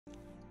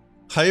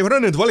Hi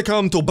everyone and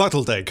welcome to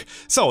Battletech.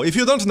 So, if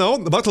you don't know,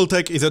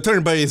 Battletech is a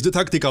turn-based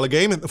tactical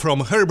game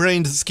from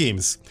Harebrained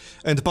Schemes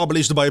and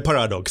published by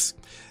Paradox.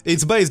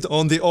 It's based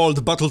on the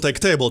old Battletech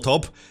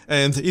tabletop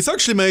and it's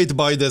actually made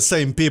by the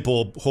same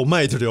people who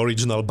made the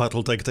original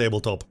Battletech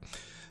tabletop.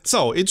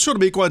 So, it should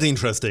be quite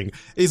interesting.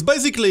 It's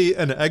basically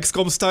an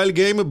XCOM style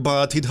game,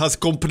 but it has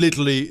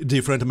completely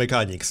different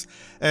mechanics.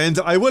 And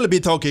I will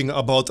be talking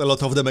about a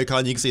lot of the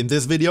mechanics in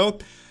this video,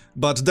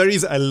 but there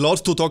is a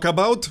lot to talk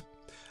about.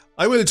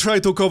 I will try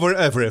to cover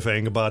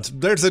everything, but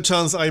there's a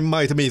chance I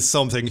might miss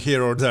something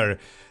here or there,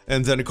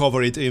 and then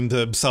cover it in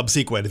the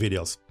subsequent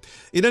videos.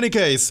 In any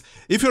case,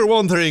 if you're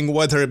wondering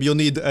whether you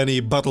need any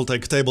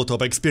Battletech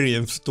tabletop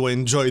experience to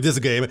enjoy this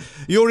game,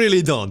 you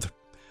really don't.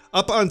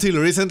 Up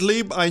until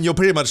recently, I knew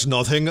pretty much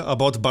nothing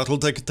about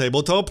Battletech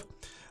tabletop,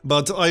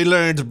 but I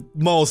learned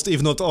most,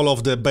 if not all,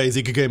 of the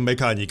basic game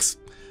mechanics,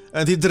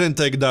 and it didn't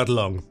take that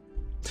long.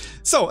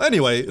 So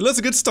anyway, let's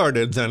get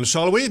started then,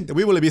 shall we?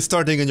 We will be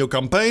starting a new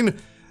campaign,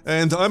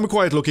 and I'm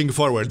quite looking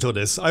forward to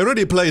this. I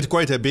already played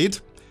quite a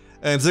bit,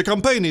 and the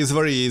campaign is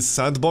very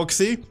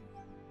sandboxy,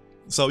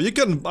 so you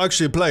can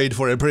actually play it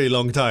for a pretty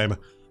long time.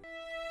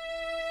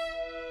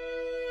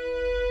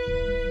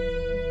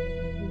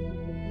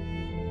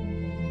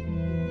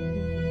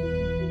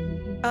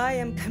 I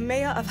am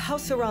Kamea of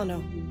House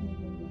Arano,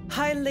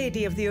 High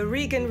Lady of the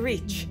Oregon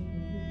Reach,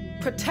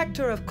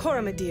 Protector of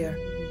Coromadir,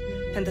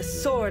 and the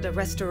Sword of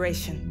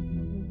Restoration.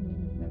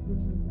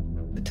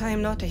 But I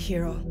am not a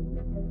hero,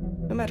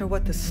 no matter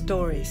what the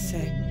stories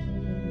say.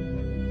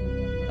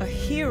 A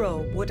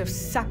hero would have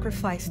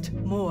sacrificed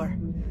more,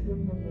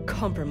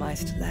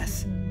 compromised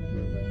less.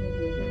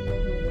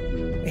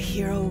 A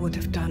hero would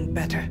have done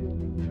better.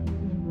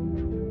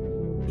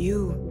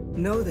 You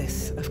know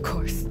this, of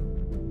course.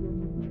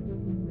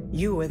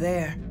 You were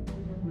there.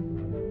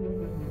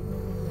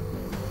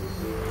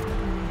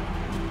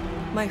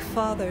 My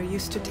father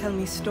used to tell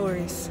me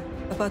stories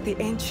about the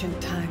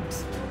ancient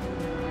times,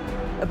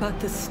 about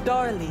the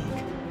Star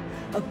League,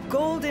 a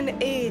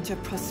golden age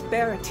of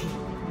prosperity,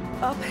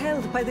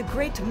 upheld by the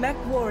great mech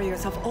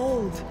warriors of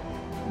old,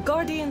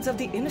 guardians of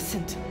the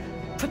innocent,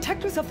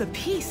 protectors of the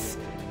peace.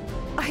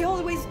 I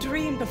always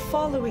dreamed of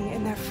following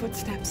in their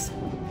footsteps.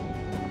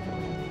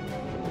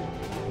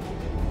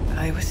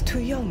 I was too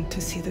young to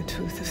see the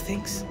truth of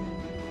things.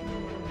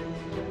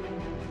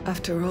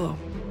 After all,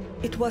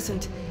 it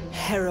wasn't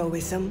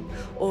heroism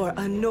or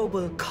a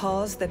noble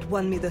cause that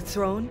won me the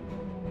throne.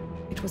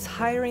 It was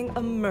hiring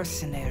a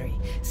mercenary,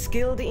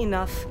 skilled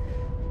enough,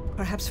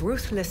 perhaps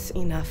ruthless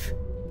enough,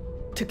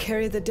 to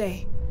carry the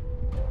day.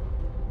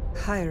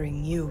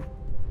 Hiring you.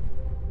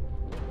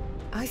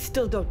 I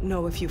still don't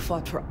know if you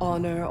fought for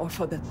honor or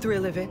for the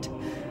thrill of it,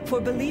 for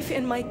belief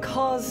in my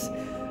cause,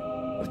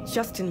 or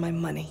just in my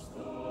money.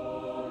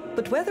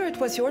 But whether it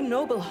was your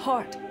noble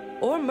heart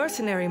or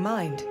mercenary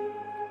mind,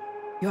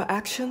 your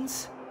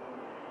actions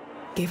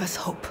gave us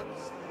hope.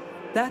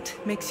 That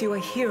makes you a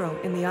hero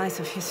in the eyes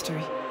of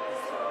history.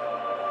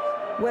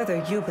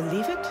 Whether you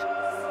believe it,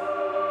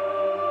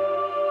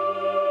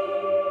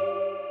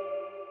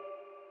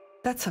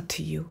 that's up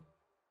to you.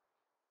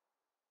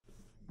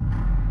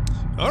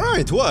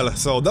 Alright, well,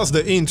 so that's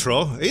the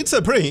intro. It's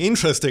a pretty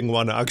interesting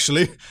one,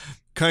 actually.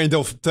 Kind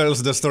of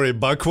tells the story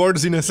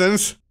backwards, in a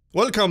sense.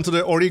 Welcome to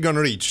the Oregon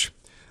Reach.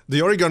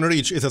 The Oregon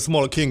Reach is a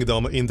small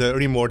kingdom in the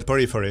remote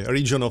periphery, a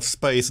region of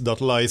space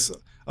that lies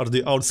at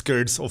the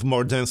outskirts of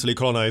more densely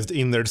colonized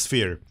inner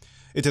sphere.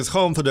 It is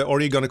home to the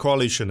Oregon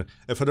Coalition,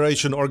 a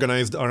federation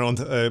organized around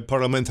a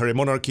parliamentary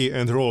monarchy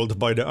and ruled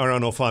by the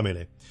Arano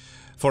family.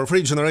 For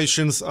 3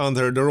 generations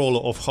under the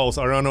rule of House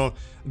Arano,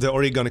 the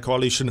Oregon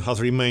Coalition has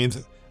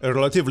remained a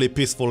relatively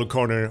peaceful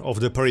corner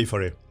of the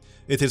periphery.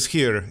 It is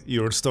here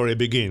your story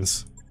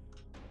begins.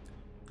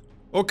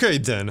 Okay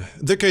then,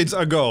 decades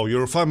ago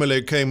your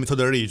family came to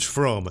the Reach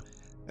from,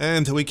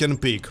 and we can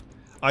pick.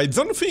 I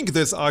don't think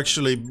this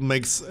actually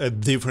makes a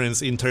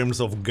difference in terms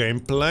of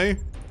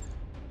gameplay.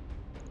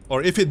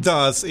 Or if it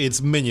does,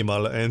 it's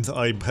minimal and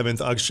I haven't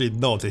actually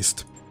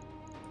noticed.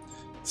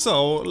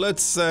 So,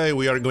 let's say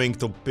we are going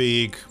to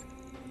pick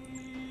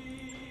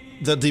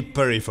the deep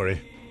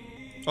periphery.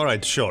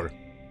 Alright, sure.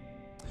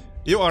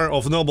 You are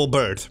of noble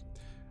birth.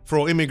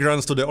 Through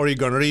immigrants to the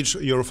Oregon Reach,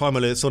 your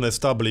family soon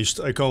established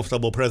a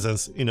comfortable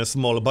presence in a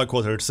small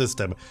backwater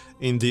system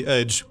in the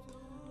edge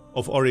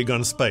of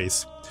Oregon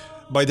space.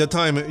 By the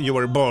time you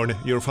were born,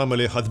 your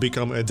family had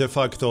become a de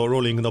facto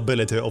ruling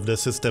nobility of the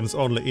system's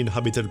only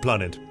inhabited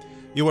planet.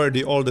 You were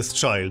the oldest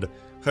child,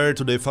 heir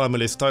to the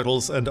family's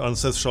titles and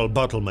ancestral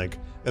battle mech,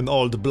 an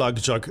old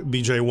blackjack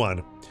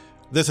BJ-1.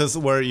 This is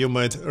where you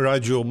met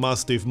Raju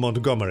Mastiff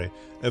Montgomery,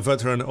 a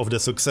veteran of the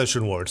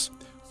Succession Wars,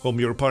 whom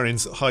your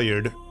parents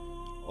hired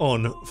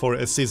on for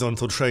a season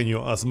to train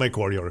you as mech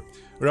warrior.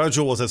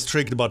 Raju was a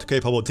strict but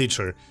capable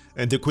teacher,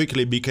 and you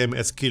quickly became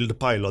a skilled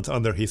pilot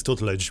under his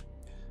tutelage.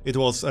 It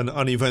was an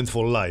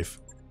uneventful life.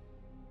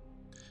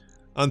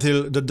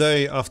 Until the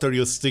day after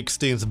your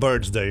 16th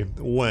birthday,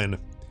 when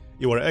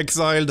you were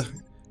exiled,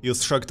 you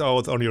struck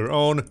out on your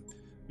own,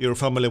 your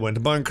family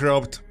went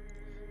bankrupt,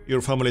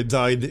 your family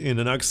died in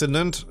an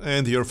accident,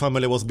 and your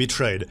family was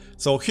betrayed.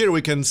 So here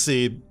we can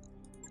see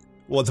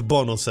what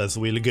bonuses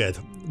we'll get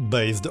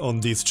based on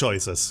these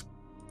choices.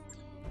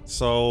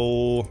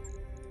 So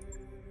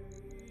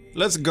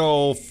let's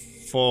go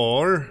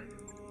for...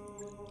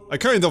 I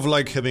kind of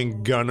like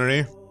having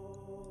gunnery.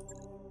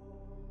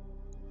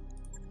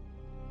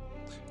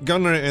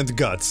 Gunnery and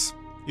guts.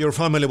 Your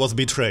family was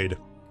betrayed.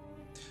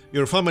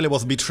 Your family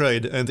was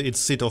betrayed and its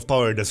seat of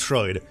power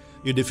destroyed.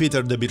 You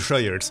defeated the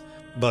betrayers,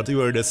 but you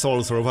were the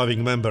sole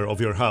surviving member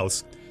of your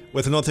house.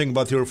 With nothing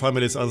but your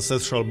family's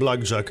ancestral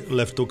blackjack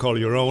left to call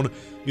your own,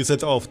 you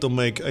set off to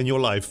make a new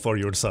life for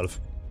yourself.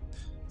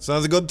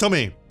 Sounds good to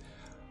me.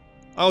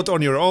 Out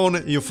on your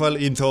own, you fell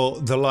into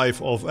the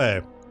life of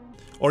a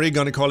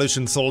Oregon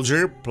Coalition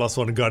Soldier,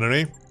 +1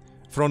 Gunnery,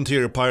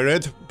 Frontier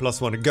Pirate,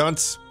 +1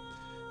 Guts,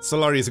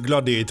 Solaris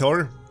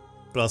Gladiator,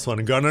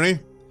 +1 Gunnery,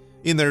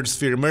 Inner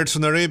Sphere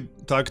Mercenary,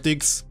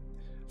 Tactics,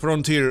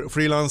 Frontier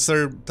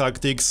Freelancer,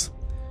 Tactics,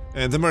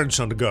 and the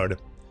Merchant Guard,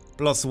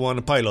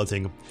 +1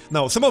 Piloting.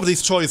 Now, some of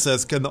these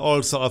choices can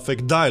also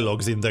affect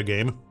dialogues in the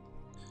game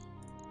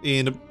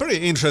in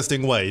pretty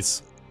interesting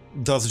ways.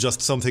 That's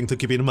just something to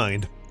keep in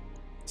mind.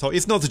 So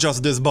it's not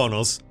just this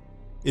bonus,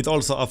 it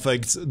also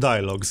affects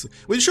dialogues,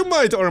 which you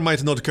might or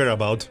might not care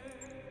about.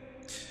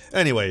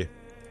 Anyway,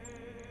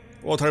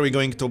 what are we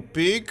going to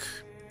pick?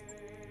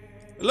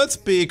 Let's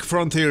pick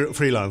Frontier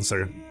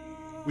Freelancer.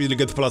 We'll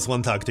get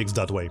 +1 tactics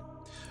that way.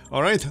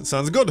 Alright,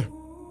 sounds good.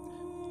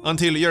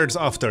 Until years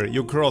after,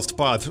 you crossed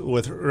paths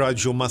with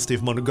Raju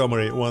Mastiff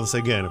Montgomery once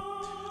again.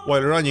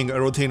 While running a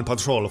routine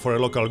patrol for a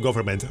local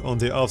government on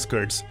the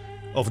outskirts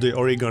of the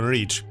Oregon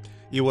Reach,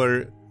 you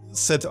were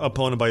set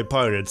upon by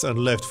pirates and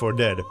left for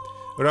dead.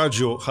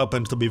 Raju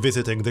happened to be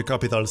visiting the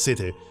capital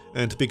city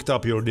and picked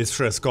up your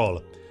distress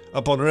call.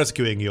 Upon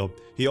rescuing you,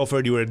 he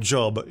offered you a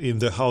job in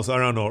the House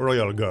Arano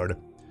Royal Guard.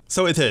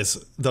 So it is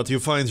that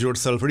you find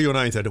yourself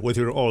reunited with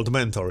your old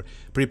mentor,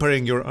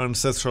 preparing your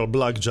ancestral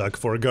blackjack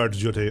for guard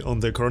duty on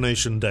the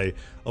coronation day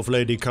of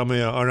Lady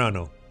Kamea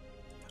Arano.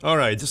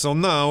 Alright, so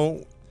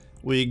now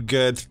we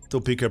get to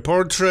pick a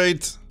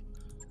portrait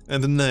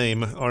and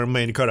name our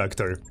main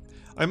character.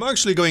 I'm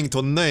actually going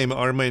to name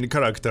our main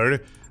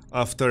character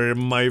after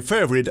my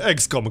favorite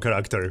XCOM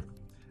character.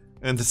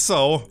 And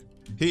so,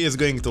 he is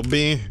going to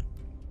be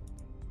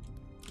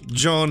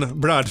John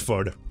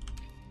Bradford.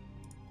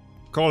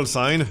 Call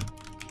sign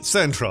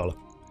Central.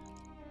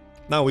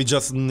 Now we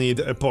just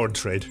need a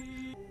portrait.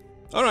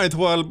 Alright,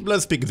 well,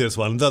 let's pick this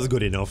one, that's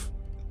good enough.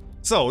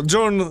 So,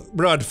 John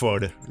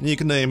Bradford,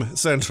 nickname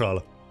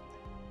Central.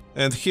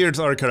 And here's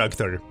our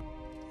character.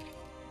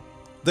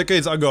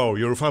 Decades ago,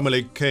 your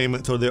family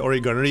came to the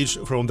Oregon Reach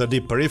from the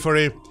deep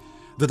periphery.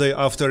 The day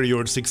after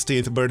your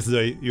 16th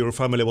birthday, your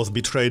family was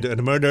betrayed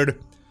and murdered.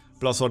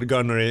 +1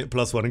 gunnery,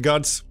 +1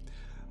 guts.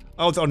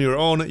 Out on your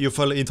own, you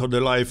fell into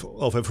the life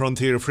of a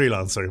frontier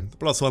freelancer,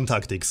 +1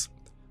 tactics.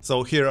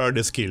 So here are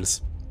the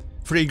skills.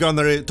 3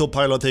 gunnery, 2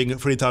 piloting,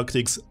 3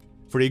 tactics,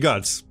 3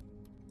 guts.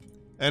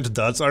 And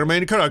that's our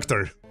main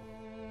character.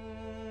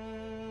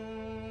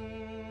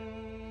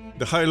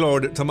 The High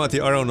Lord Tamati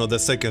Arano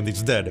II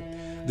is dead.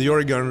 The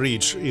Oregon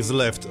Reach is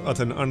left at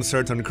an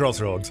uncertain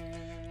crossroads.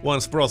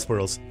 Once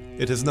prosperous,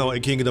 it is now a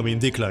kingdom in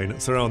decline,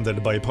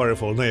 surrounded by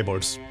powerful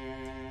neighbors.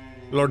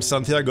 Lord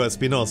Santiago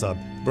Espinosa,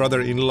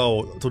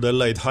 brother-in-law to the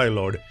late High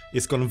Lord,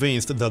 is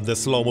convinced that the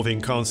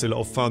slow-moving Council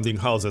of Founding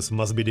Houses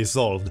must be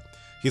dissolved.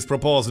 His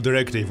proposed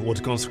directive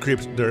would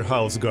conscript their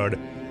house guard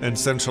and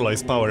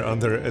centralize power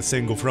under a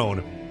single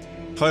throne.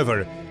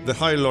 However, the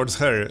High Lord's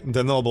heir,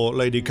 the noble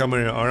Lady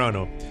Kamea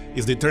Arano,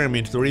 is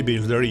determined to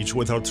rebuild the Reach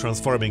without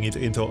transforming it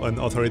into an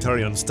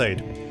authoritarian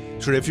state.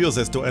 She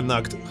refuses to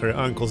enact her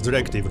uncle's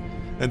directive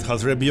and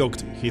has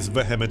rebuked his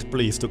vehement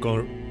pleas to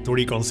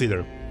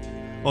reconsider.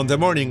 On the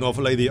morning of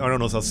Lady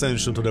Arano's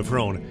ascension to the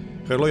throne,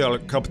 her loyal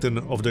captain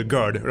of the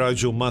guard,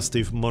 Raju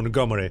Mastiff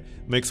Montgomery,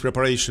 makes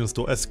preparations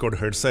to escort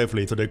her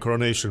safely to the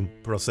coronation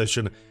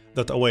procession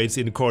that awaits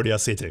in Cordia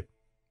City.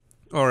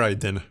 Alright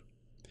then.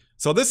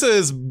 So this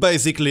is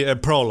basically a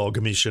prologue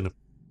mission.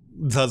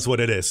 That's what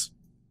it is.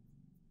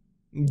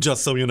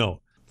 Just so you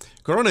know.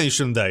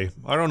 Coronation Day,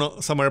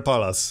 Arano Summer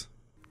Palace.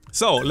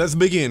 So, let's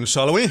begin,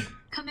 shall we?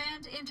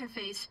 Command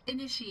interface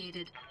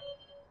initiated.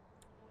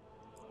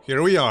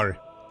 Here we are.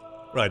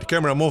 Right,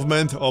 camera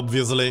movement,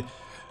 obviously.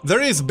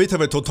 There is a bit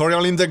of a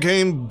tutorial in the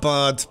game,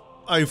 but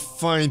I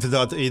find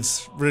that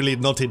it's really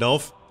not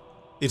enough.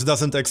 It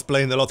doesn't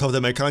explain a lot of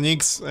the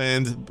mechanics,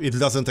 and it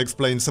doesn't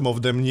explain some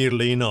of them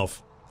nearly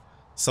enough.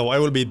 So I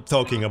will be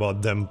talking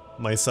about them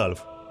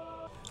myself.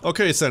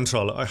 Okay,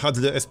 Central, I had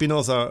the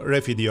Espinosa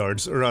refit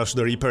yards rush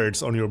the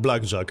repairs on your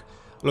blackjack.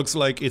 Looks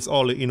like it's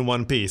all in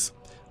one piece,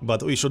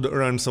 but we should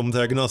run some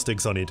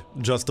diagnostics on it,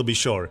 just to be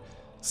sure.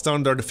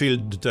 Standard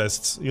field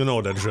tests, you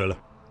know the drill.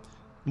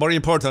 More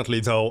importantly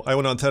though, I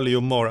wanna tell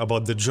you more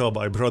about the job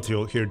I brought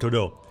you here to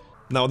do.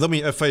 Now do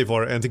me a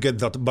favor and get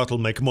that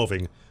Battletech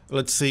moving.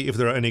 Let's see if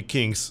there are any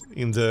kinks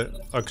in the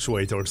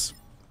actuators.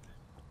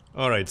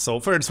 Alright, so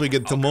first we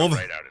get to move.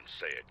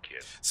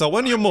 So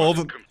when you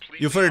move,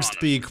 you first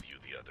pick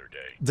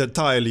the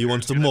tile you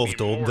want to move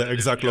to, the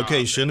exact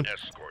location,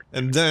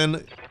 and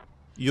then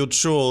you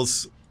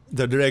choose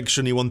the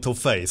direction you want to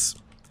face.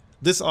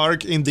 This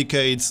arc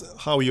indicates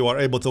how you are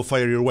able to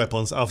fire your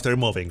weapons after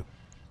moving.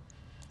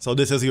 So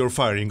this is your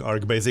firing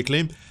arc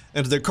basically,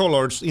 and the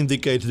colors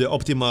indicate the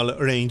optimal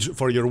range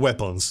for your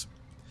weapons.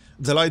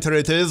 The lighter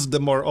it is, the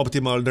more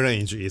optimal the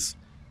range is.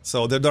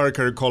 So the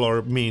darker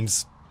color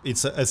means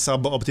it's a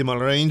sub-optimal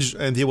range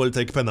and you will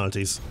take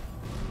penalties.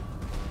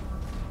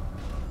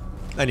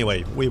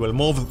 Anyway, we will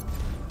move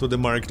to the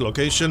marked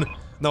location.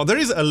 Now there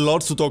is a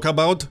lot to talk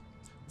about,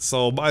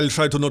 so I'll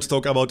try to not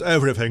talk about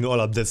everything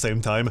all at the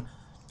same time.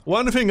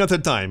 One thing at a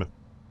time.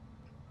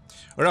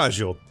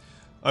 Raju,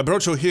 I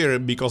brought you here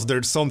because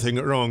there's something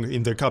wrong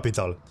in the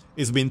capital.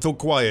 It's been too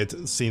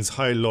quiet since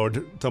High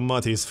Lord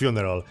Tamati's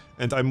funeral,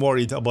 and I'm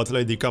worried about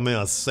Lady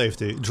Kamea's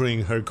safety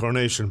during her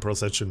coronation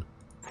procession.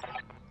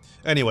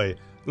 Anyway,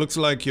 looks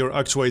like your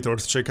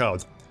actuators check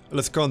out.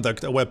 Let's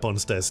conduct a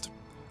weapons test.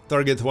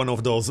 Target one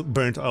of those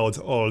burnt out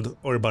old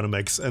urban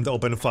mechs and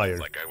open fire.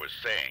 Like I was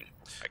saying,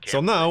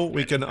 so now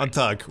we can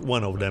attack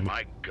one of them.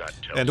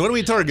 And when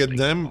we target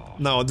them,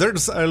 now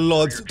there's a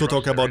lot to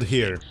talk about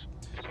here.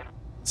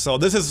 So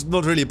this is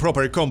not really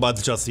proper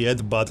combat just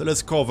yet, but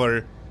let's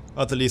cover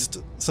at least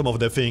some of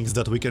the things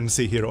that we can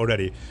see here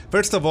already.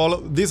 First of all,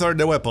 these are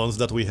the weapons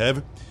that we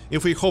have.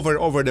 If we hover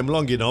over them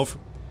long enough,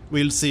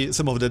 we'll see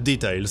some of the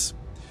details.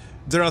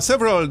 There are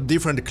several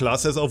different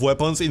classes of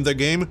weapons in the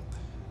game,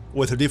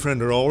 with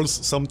different roles,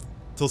 some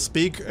to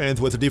speak, and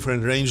with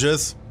different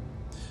ranges.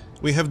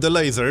 We have the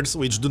lasers,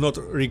 which do not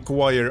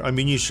require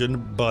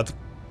ammunition, but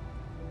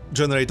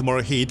generate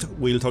more heat.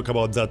 We'll talk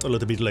about that a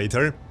little bit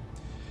later.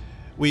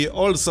 We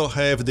also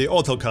have the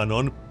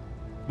autocannon,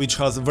 which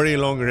has very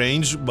long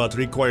range, but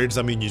requires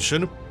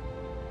ammunition.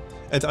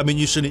 And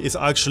ammunition is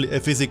actually a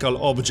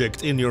physical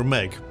object in your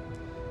mech.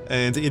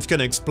 And it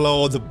can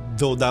explode,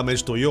 do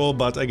damage to you,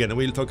 but again,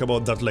 we'll talk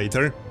about that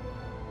later.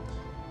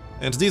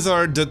 And these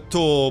are the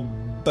two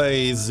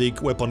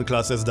basic weapon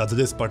classes that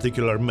this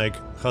particular mech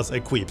has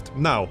equipped.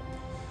 Now,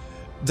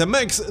 the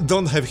mechs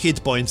don't have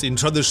hit points in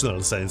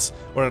traditional sense,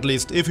 or at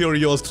least if you're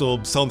used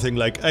to something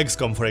like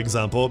XCOM for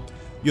example,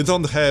 you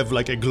don't have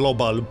like a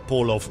global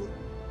pool of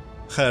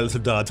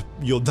health that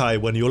you die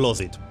when you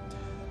lose it.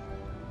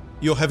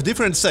 You have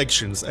different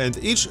sections, and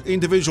each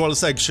individual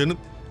section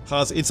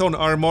has its own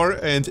armor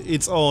and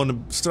its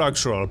own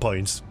structural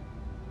points.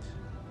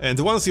 And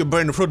once you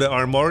burn through the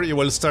armor, you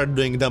will start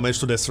doing damage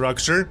to the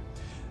structure.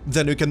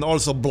 Then you can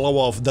also blow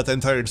off that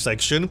entire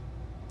section.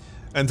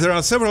 And there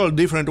are several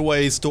different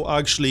ways to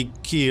actually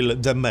kill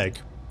the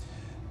mech.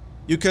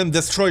 You can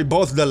destroy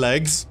both the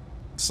legs,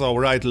 so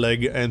right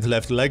leg and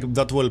left leg,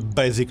 that will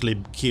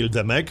basically kill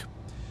the mech.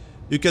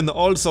 You can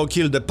also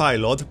kill the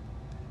pilot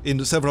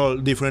in several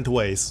different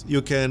ways.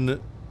 You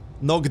can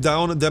knock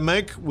down the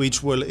mech,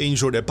 which will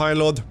injure the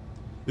pilot.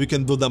 You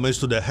can do damage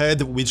to the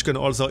head, which can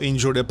also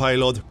injure the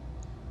pilot.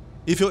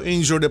 If you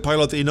injure the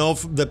pilot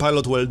enough, the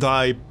pilot will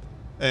die,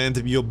 and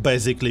you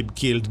basically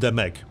killed the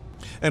mech.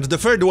 And the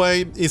third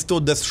way is to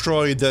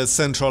destroy the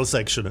central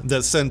section,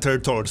 the center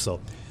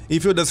torso.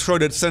 If you destroy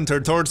the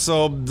center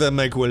torso, the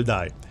mech will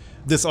die.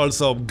 This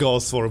also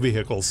goes for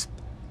vehicles,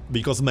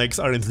 because mechs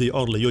aren't the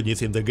only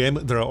units in the game,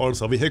 there are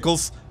also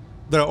vehicles.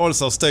 There are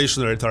also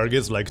stationary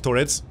targets like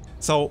turrets.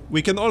 So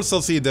we can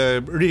also see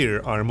the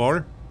rear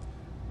armor,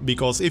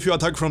 because if you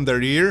attack from the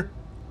rear,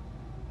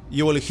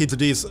 you will hit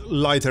these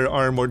lighter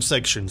armored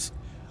sections.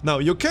 Now,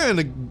 you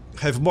can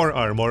have more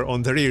armor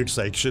on the rear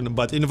section,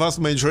 but in vast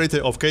majority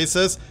of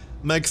cases,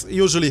 mechs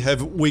usually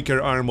have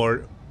weaker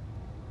armor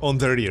on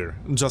the rear,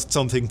 just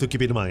something to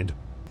keep in mind.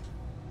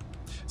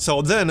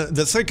 So then,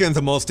 the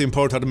second most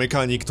important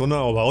mechanic to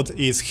know about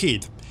is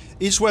heat.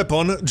 Each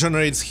weapon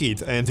generates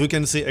heat, and we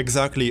can see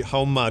exactly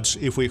how much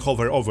if we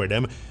hover over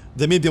them.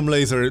 The medium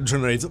laser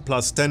generates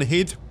plus 10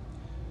 heat,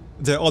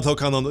 the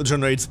autocannon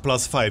generates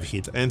plus 5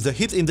 heat, and the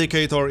heat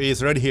indicator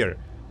is right here.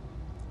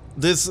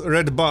 This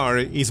red bar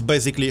is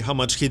basically how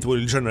much heat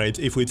will generate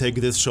if we take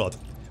this shot.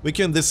 We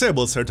can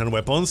disable certain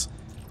weapons,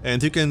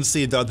 and you can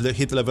see that the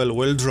hit level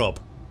will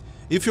drop.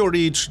 If you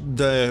reach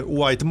the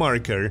white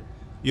marker,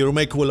 your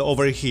mech will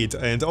overheat,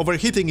 and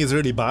overheating is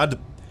really bad,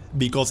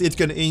 because it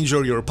can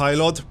injure your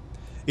pilot,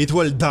 it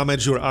will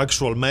damage your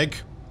actual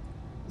mech,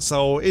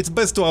 so it's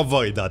best to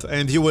avoid that,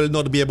 and you will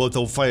not be able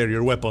to fire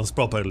your weapons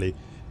properly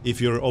if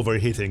you're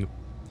overheating.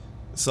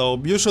 So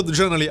you should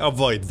generally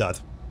avoid that.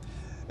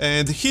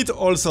 And heat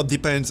also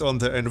depends on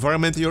the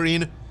environment you're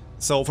in.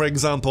 So for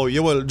example,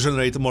 you will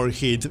generate more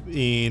heat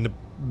in,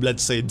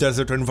 let's say,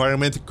 desert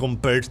environment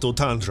compared to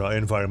tundra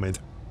environment.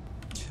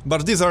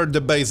 But these are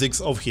the basics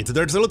of heat.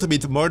 There's a little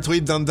bit more to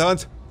it than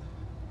that,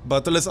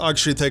 but let's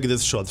actually take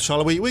this shot,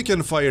 shall we? We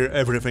can fire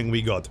everything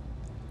we got.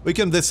 We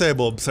can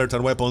disable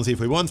certain weapons if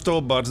we want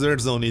to, but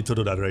there's no need to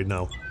do that right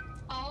now.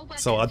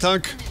 So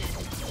attack.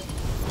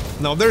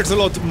 Now there's a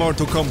lot more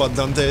to combat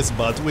than this,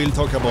 but we'll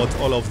talk about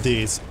all of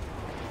these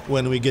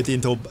when we get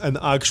into an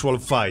actual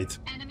fight.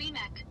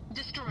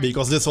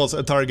 Because this was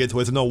a target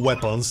with no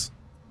weapons.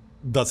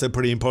 That's a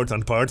pretty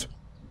important part.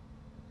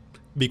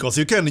 because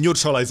you can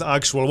neutralize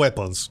actual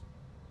weapons.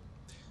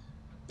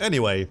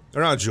 Anyway,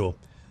 Raju,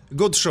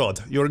 good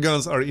shot. Your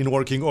guns are in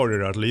working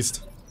order at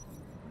least.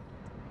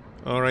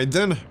 Alright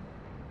then.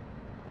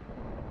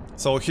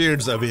 So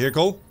here's a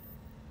vehicle.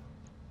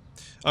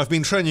 I've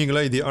been training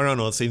Lady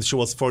Arano since she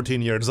was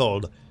 14 years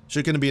old.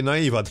 She can be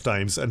naive at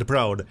times and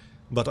proud,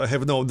 but I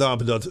have no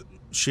doubt that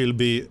she'll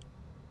be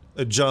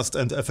a just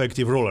and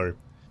effective ruler.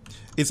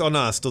 It's on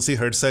us to see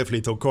her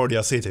safely to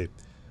Cordia City.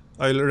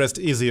 I'll rest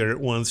easier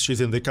once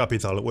she's in the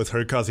capital with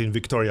her cousin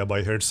Victoria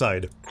by her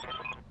side.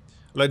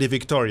 Lady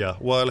Victoria,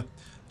 well,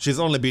 she's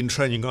only been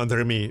training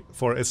under me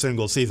for a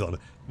single season,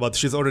 but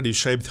she's already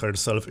shaped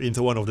herself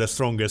into one of the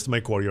strongest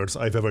mech warriors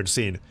I've ever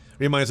seen.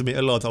 Reminds me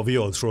a lot of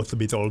you, truth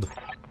be told.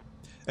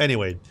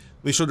 Anyway,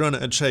 we should run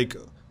a check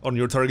on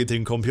your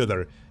targeting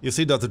computer. You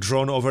see that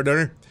drone over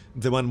there?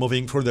 The one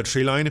moving through the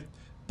tree line?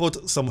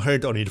 Put some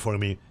hurt on it for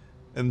me.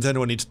 And then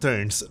when it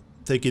turns,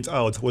 take it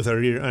out with a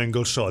rear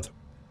angle shot.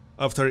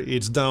 After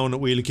it's down,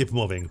 we'll keep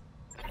moving.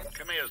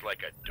 Kamiya's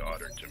like a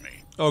daughter to me.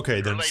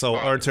 Okay then, so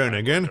our turn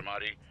again.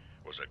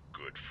 Was a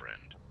good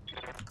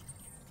friend.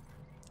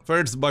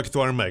 First, back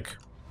to our mech.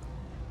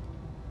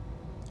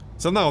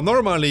 So now,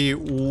 normally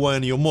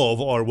when you move,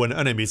 or when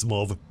enemies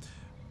move,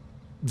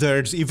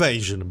 there's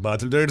evasion,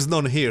 but there's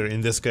none here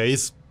in this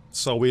case,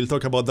 so we'll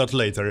talk about that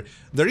later.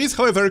 There is,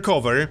 however,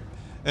 cover,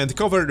 and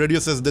cover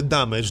reduces the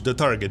damage the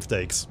target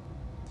takes.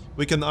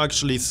 We can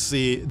actually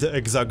see the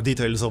exact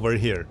details over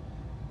here.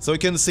 So we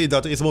can see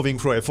that it's moving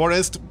through a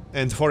forest,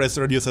 and forest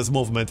reduces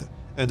movement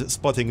and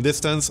spotting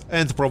distance,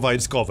 and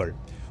provides cover,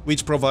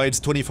 which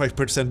provides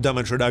 25%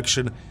 damage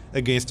reduction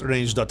against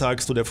ranged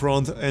attacks to the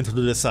front and to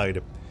the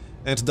side,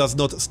 and does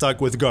not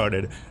stack with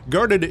guarded.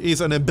 Guarded is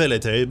an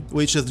ability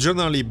which is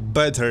generally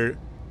better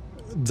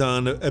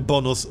than a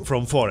bonus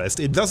from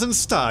forest. It doesn't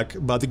stack,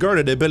 but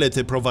guarded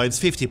ability provides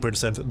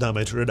 50%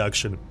 damage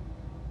reduction.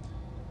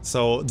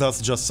 So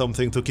that's just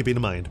something to keep in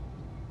mind.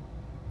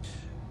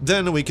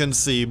 Then we can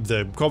see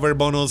the cover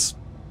bonus,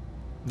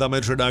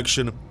 damage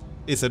reduction,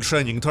 it's a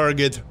training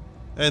target,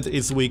 and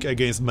it's weak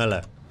against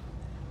melee.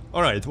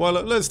 Alright, well,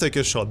 let's take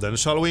a shot then,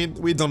 shall we?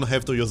 We don't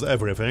have to use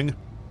everything.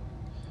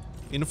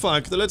 In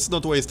fact, let's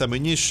not waste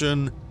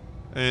ammunition,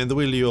 and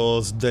we'll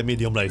use the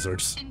medium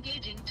lasers.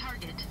 Engaging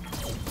target.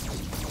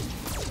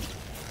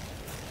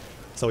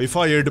 So we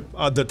fired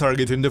at the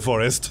target in the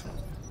forest.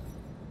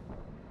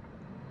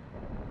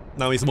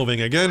 Now it's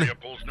moving again,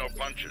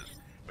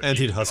 and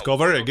it has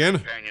cover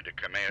again.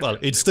 Well,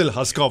 it still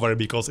has cover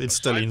because it's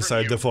still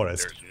inside the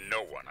forest.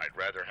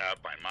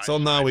 So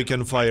now we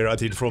can fire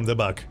at it from the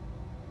back.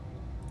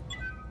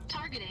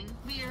 Targeting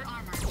rear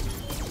armor.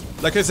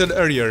 Like I said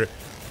earlier,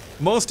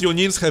 most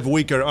units have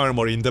weaker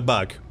armor in the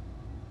back,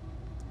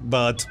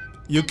 but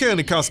you can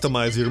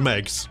customize your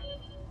mechs.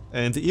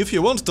 And if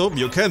you want to,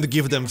 you can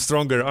give them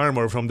stronger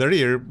armor from the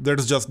rear,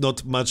 there's just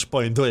not much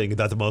point doing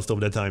that most of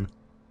the time.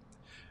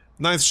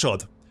 Nice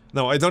shot.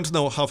 Now, I don't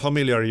know how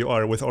familiar you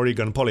are with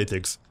Oregon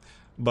politics,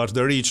 but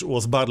the Reach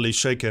was badly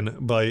shaken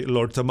by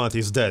Lord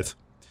Tomati's death.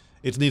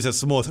 It needs a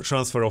smooth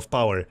transfer of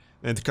power,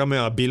 and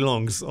Kamea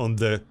belongs on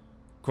the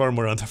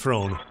Cormorant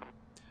throne.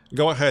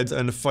 Go ahead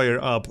and fire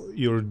up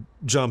your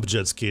jump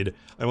jets, kid.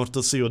 I want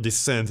to see you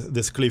descend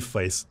this cliff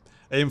face.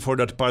 Aim for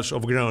that patch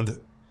of ground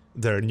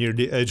there, near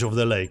the edge of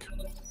the lake.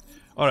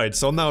 Alright,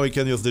 so now we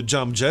can use the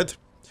jump jet.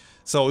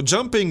 So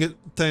jumping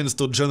tends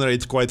to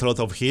generate quite a lot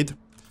of heat,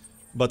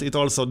 but it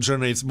also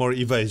generates more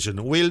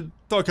evasion. We'll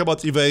talk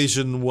about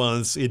evasion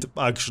once it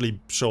actually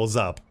shows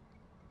up.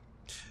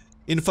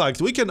 In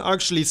fact, we can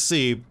actually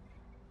see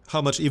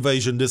how much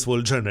evasion this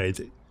will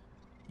generate.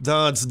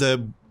 That's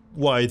the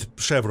white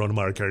chevron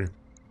marker.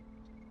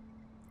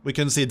 We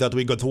can see that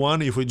we got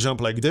 1 if we jump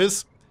like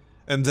this,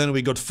 and then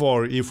we got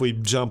 4 if we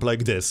jump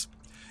like this.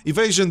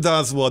 Evasion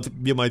does what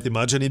you might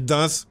imagine it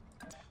does.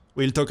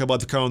 We'll talk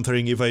about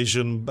countering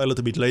evasion a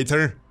little bit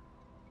later,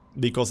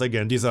 because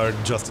again, these are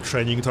just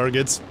training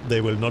targets,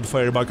 they will not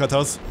fire back at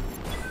us.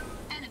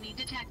 Enemy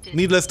detected.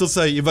 Needless to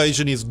say,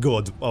 evasion is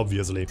good,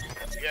 obviously.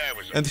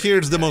 And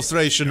here's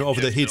demonstration of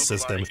the heat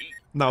system.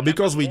 Now,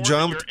 because we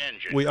jumped,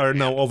 we are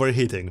now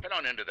overheating.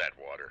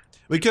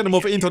 We can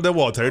move into the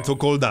water to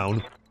cool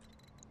down,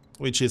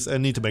 which is a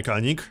neat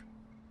mechanic.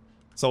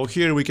 So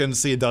here we can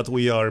see that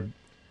we are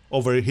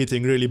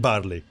overheating really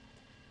badly.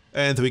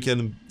 And we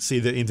can see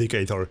the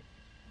indicator.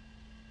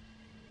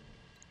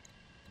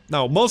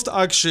 Now, most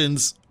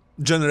actions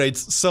generate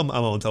some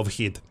amount of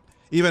heat.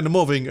 Even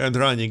moving and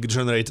running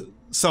generate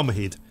some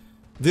heat.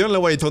 The only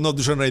way to not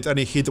generate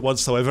any heat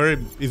whatsoever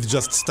is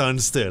just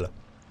stand still.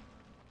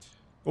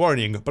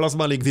 Warning,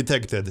 plasma leak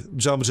detected,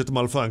 jump jet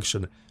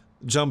malfunction,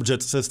 jump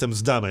jet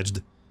systems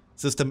damaged,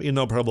 system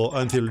inoperable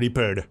until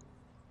repaired.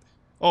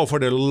 Oh, for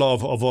the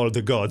love of all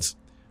the gods.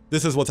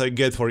 This is what I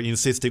get for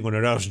insisting on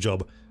a rush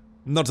job.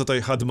 Not that I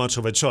had much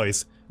of a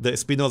choice. The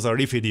Spinoza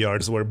refeed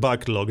yards were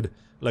backlogged,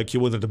 like you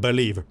wouldn't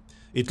believe.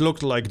 It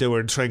looked like they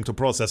were trying to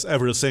process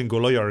every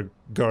single lawyer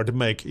guard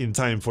mech in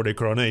time for the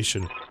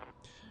coronation.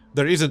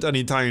 There isn't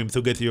any time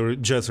to get your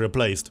jets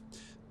replaced,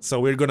 so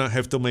we're gonna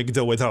have to make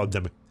do without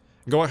them.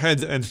 Go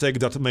ahead and take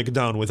that mech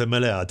down with a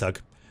melee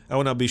attack. I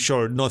wanna be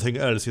sure nothing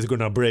else is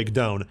gonna break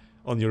down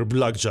on your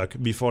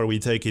blackjack before we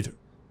take it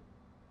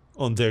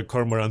on the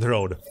Cormorant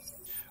Road.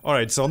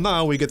 Alright, so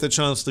now we get a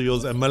chance to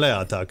use a melee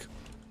attack.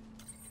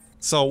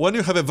 So when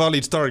you have a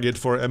valid target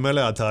for a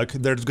melee attack,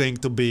 there's going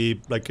to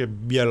be like a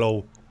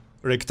yellow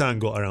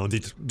rectangle around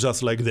it,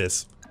 just like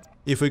this.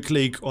 If we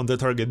click on the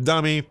target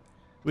dummy,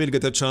 we'll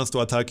get a chance to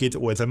attack it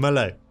with a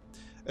melee.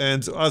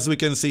 And as we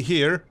can see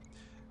here,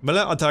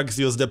 melee attacks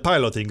use the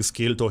piloting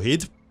skill to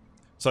hit.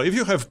 So if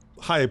you have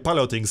high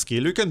piloting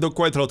skill, you can do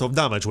quite a lot of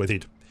damage with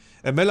it.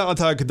 A melee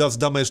attack does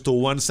damage to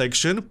one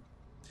section.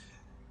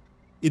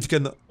 It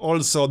can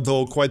also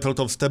do quite a lot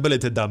of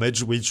stability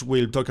damage, which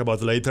we'll talk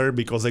about later,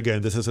 because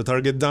again, this is a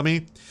target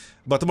dummy.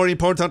 But more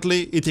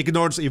importantly, it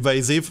ignores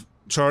evasive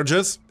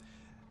charges,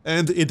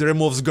 and it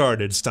removes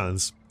guarded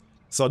stance.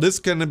 So this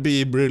can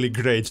be really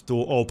great to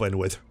open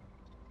with.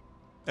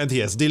 And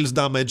yes, deals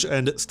damage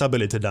and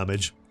stability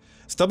damage.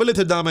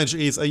 Stability damage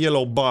is a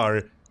yellow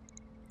bar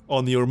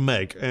on your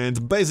mech,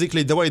 and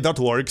basically the way that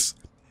works,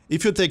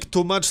 if you take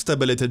too much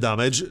stability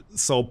damage,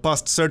 so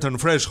past certain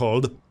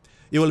threshold,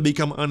 you will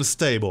become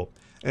unstable,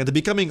 and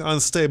becoming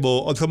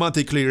unstable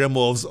automatically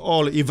removes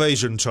all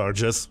evasion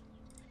charges,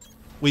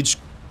 which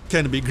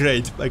can be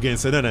great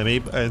against an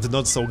enemy and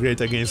not so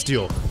great against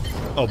you,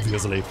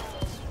 obviously.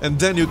 And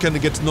then you can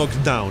get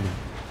knocked down,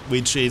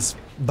 which is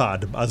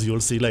bad, as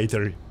you'll see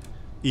later,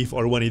 if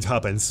or when it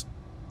happens.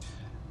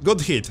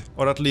 Good hit,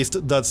 or at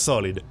least that's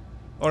solid.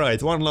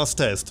 Alright, one last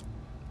test.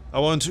 I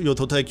want you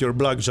to take your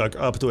blackjack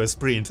up to a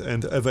sprint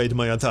and evade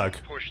my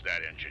attack. Push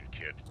that engine,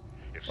 kid.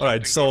 If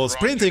Alright, something so goes wrong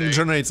sprinting today,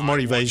 generates more I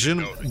want to evasion,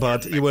 know that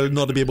but you're you will next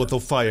not to be able to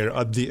fire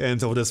at the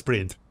end of the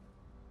sprint.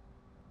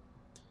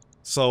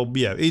 So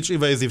yeah, each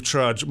evasive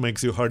charge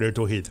makes you harder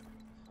to hit.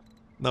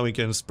 Now we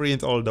can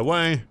sprint all the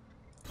way,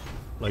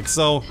 like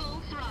so,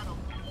 Full throttle.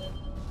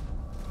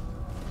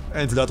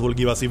 and that will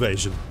give us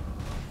evasion.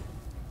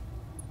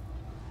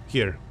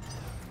 Here.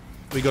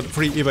 We got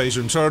 3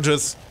 evasion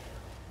charges.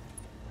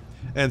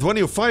 And when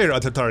you fire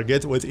at a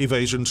target with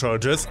evasion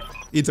charges,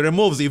 it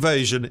removes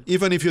evasion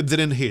even if you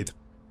didn't hit.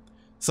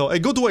 So a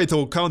good way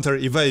to counter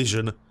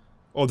evasion,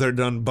 other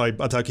than by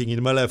attacking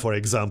in melee for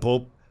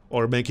example,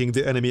 or making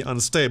the enemy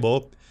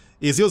unstable,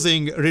 is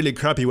using really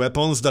crappy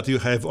weapons that you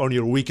have on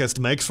your weakest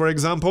mechs for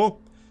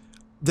example.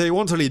 They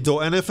won't really do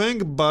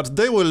anything, but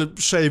they will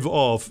shave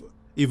off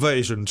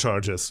evasion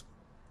charges.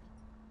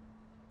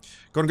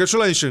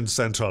 Congratulations,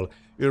 Central.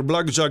 Your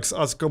blackjack's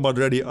as combat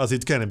ready as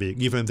it can be,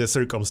 given the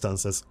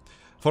circumstances.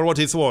 For what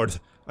it's worth,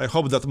 I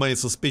hope that my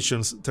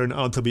suspicions turn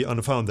out to be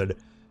unfounded,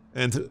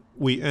 and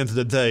we end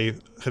the day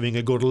having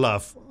a good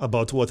laugh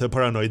about what a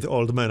paranoid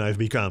old man I've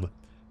become.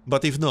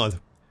 But if not,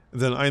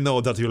 then I know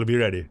that you'll be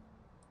ready.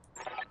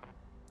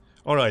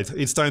 Alright,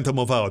 it's time to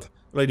move out.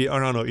 Lady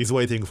Arano is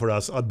waiting for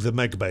us at the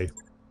mech bay.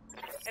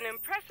 An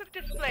impressive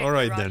display.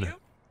 Alright Raju. then.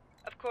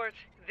 Of course,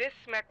 this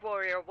mech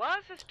warrior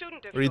was a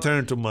student of Return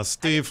yours. to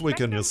Mastiff, we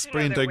can Expect use them to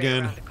know sprint their way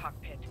again, around the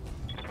cockpit.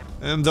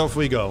 and off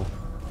we go.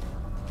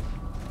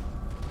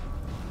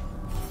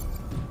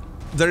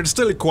 There's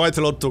still quite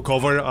a lot to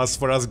cover as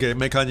far as game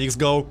mechanics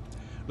go.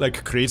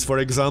 Like crits for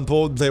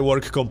example, they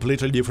work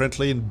completely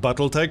differently in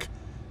Battletech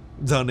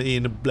than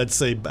in, let's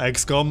say,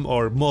 XCOM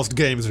or most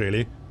games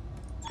really.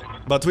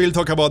 But we'll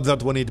talk about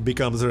that when it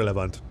becomes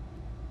relevant.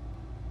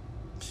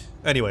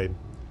 Anyway,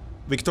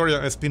 Victoria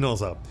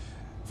Espinosa.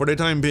 For the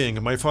time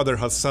being, my father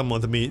has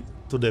summoned me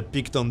to the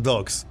Picton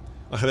docks.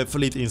 I have a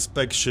fleet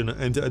inspection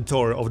and a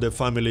tour of the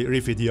family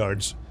refit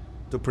yards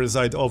to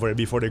preside over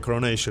before the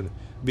coronation.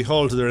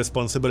 Behold the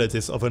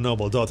responsibilities of a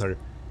noble daughter.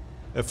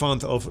 A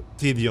fount of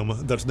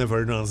tedium that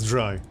never runs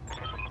dry.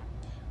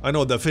 I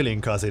know the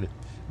feeling, cousin.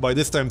 By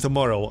this time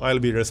tomorrow, I'll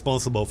be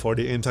responsible for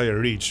the entire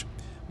reach.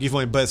 Give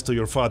my best to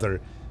your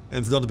father,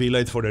 and don't be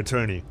late for the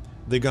tourney.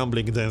 The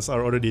gambling dens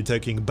are already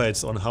taking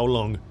bets on how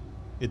long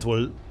it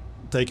will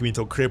take me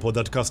to cripple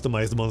that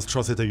customized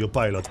monstrosity you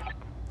pilot.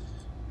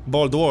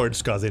 Bold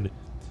words, cousin.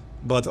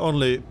 But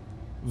only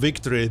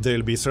victory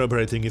they'll be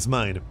celebrating is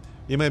mine.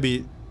 You may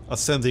be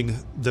ascending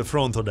the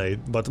throne today,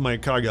 but my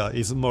Kaga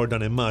is more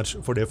than a match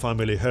for the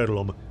family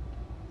heirloom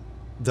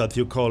that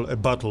you call a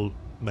battle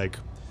mech.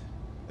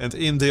 And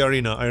in the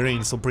arena I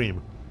reign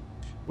supreme.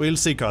 We'll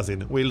see,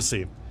 cousin, we'll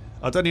see.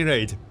 At any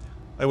rate,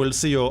 I will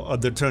see you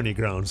at the tourney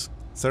grounds.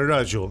 Sir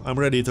Raju, I'm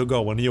ready to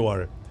go when you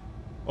are.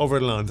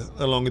 Overland,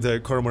 along the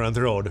Cormorant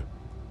Road.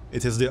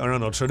 It is the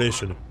Arano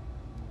tradition.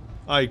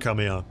 Aye,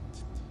 Kamiya.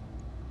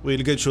 We'll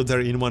get you there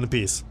in one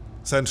piece.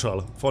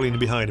 Central, fall in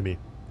behind me.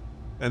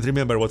 And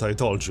remember what I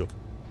told you.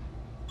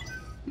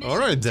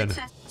 Alright then.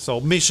 So,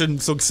 mission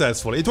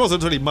successful. It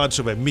wasn't really much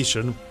of a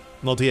mission.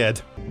 Not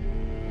yet.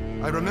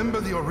 I remember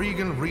the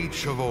Oregon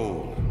Reach of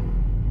old.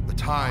 The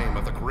time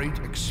of the Great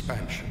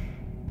Expansion.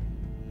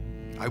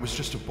 I was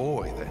just a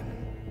boy then.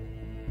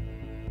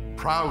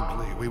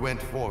 Proudly we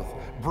went forth,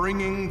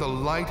 bringing the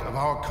light of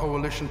our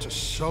coalition to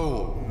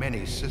so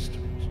many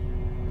systems.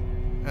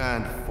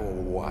 And for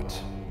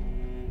what?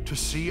 To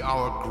see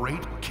our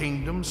great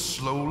kingdom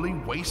slowly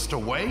waste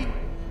away?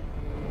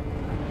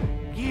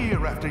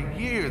 Year after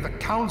year, the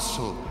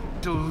Council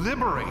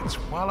deliberates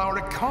while our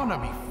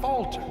economy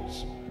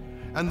falters,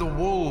 and the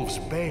wolves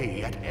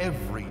bay at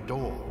every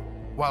door,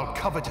 while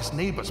covetous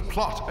neighbors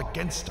plot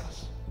against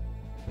us.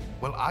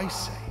 Well, I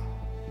say,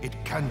 it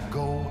can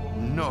go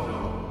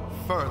no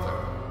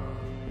further.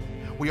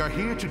 We are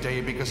here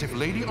today because if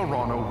Lady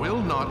Arana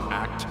will not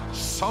act,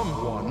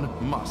 someone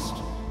must.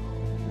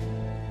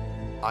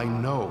 I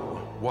know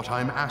what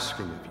I'm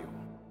asking of you.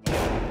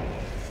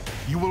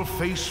 You will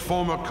face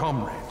former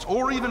comrades,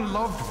 or even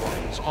loved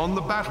ones, on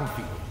the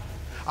battlefield.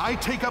 I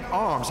take up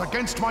arms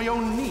against my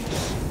own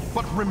niece.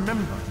 But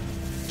remember,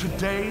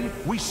 today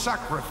we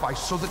sacrifice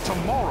so that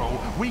tomorrow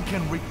we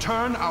can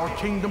return our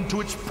kingdom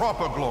to its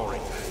proper glory,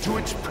 to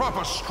its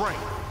proper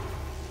strength.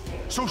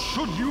 So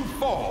should you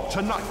fall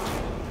tonight,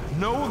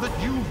 know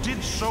that you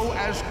did so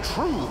as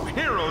true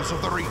heroes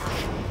of the Reach.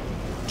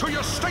 To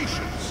your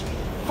stations,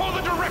 for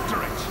the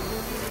Directorate!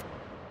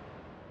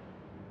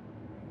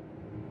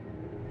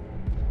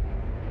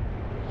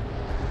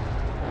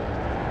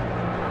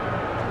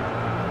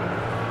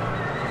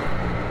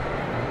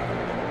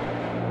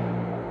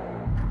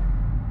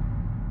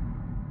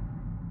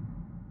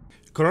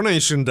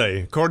 Coronation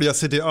Day, Cordia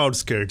City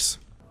outskirts.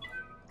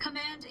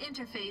 Command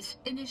interface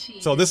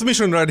initiated. So this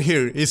mission right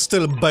here is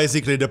still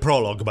basically the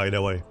prologue, by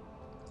the way.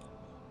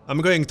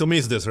 I'm going to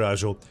miss this,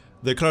 Raju.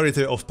 The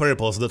clarity of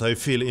purpose that I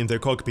feel in the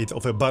cockpit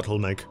of a battle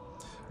mech.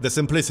 The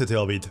simplicity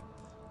of it.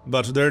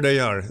 But there they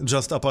are,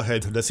 just up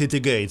ahead, the city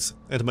gates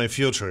and my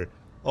future,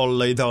 all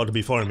laid out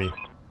before me.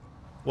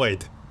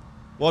 Wait,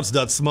 what's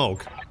that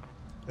smoke?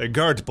 A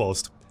guard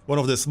post. One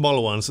of the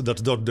small ones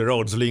that dot the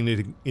roads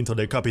leading into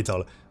the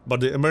capital, but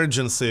the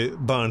emergency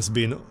ban's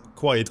been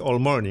quiet all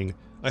morning.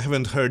 I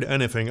haven't heard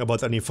anything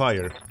about any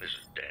fire. This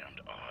is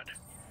damned odd,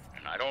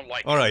 and I don't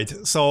like it.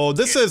 Alright, so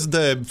this is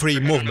the free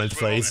movement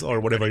phase, or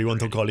whatever you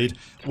want to call it,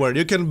 where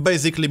you can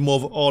basically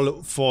move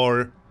all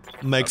four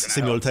mechs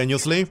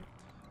simultaneously,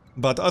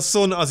 but as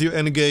soon as you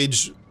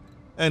engage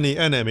any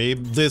enemy,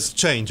 this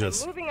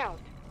changes,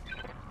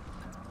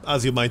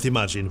 as you might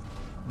imagine.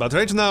 But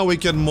right now we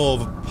can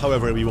move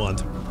however we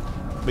want.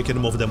 We can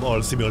move them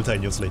all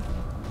simultaneously.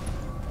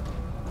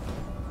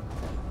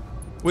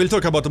 We'll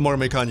talk about more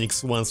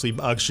mechanics once we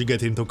actually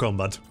get into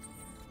combat.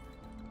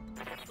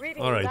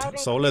 Alright,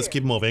 so let's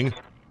keep moving.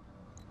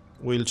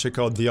 We'll check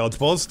out the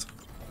outpost.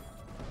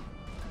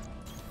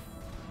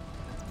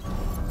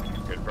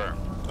 Confirmed.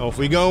 Off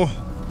we go.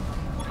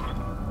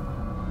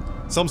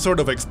 Some sort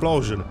of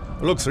explosion.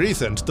 Looks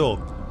recent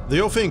too. Do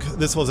you think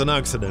this was an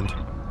accident?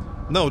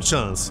 No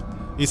chance.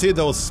 You see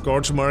those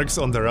scorch marks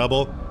on the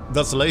rubble?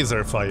 That's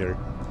laser fire.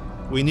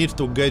 We need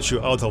to get you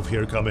out of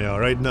here, Kamea,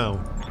 right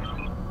now.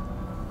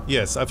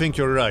 Yes, I think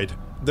you're right.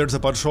 There's a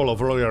patrol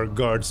of Royal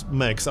Guards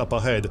mechs up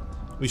ahead.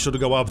 We should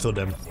go up to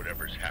them.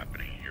 Whatever's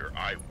happening here,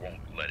 I won't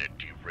let it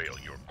derail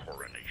your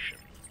coronation.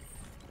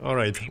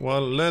 Alright,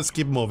 well, let's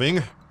keep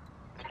moving.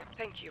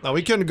 Thank you. Now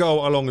we can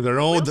go along the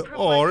road,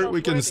 or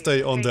we can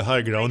stay on the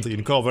high ground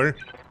in cover.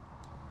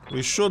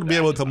 We should be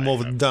able to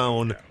move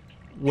down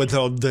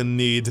without the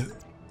need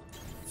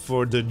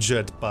for the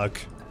jetpack.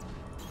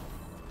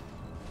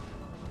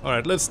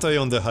 Alright, let's stay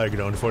on the high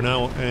ground for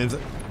now and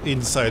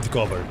inside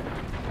cover.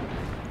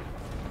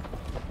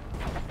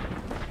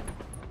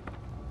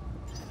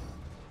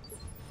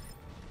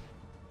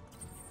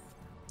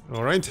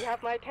 Alright, You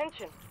have my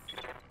attention.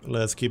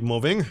 let's keep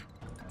moving.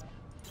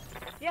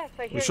 Yes,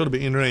 I hear We should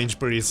be in range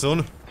pretty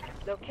soon.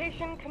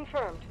 Location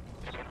confirmed.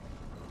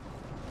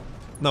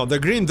 Now, the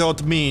green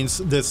dot means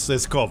this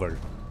is cover.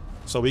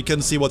 So we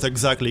can see what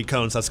exactly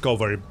counts as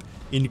cover,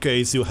 in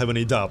case you have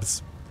any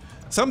doubts.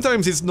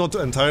 Sometimes it's not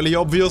entirely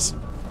obvious,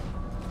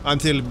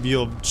 until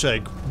you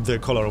check the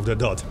color of the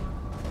dot.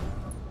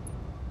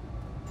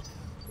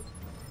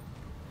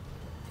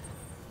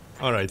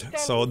 Alright,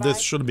 so this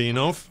should be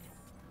enough.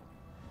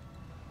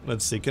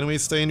 Let's see, can we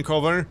stay in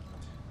cover?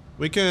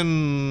 We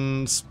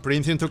can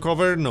sprint into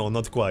cover? No,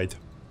 not quite.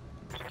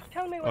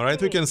 Tell me what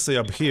Alright, you we can stay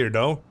up here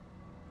though.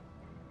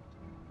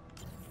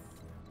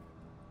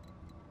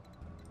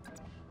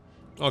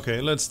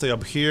 Okay, let's stay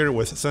up here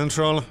with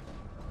Central.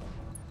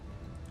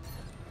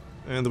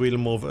 And we'll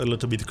move a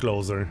little bit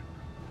closer.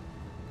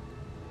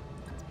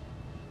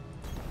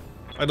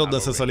 I don't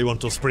necessarily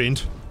want to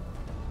sprint.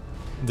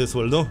 This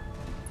will do.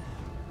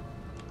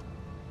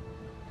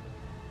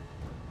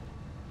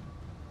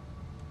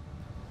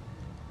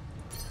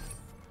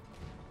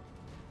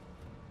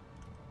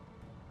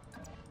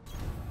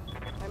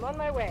 I'm on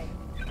my way.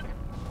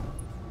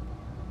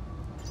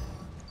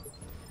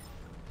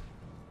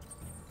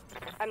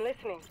 I'm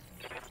listening.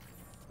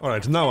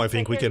 Alright, now I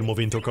think we can move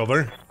into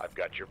cover. I've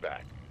got your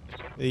back.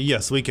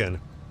 Yes, we can.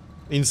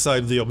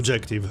 Inside the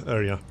objective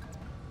area.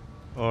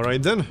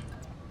 Alright then.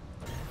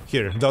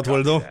 Here, that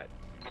will do. That.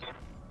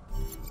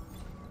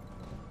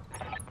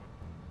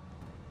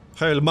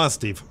 Hail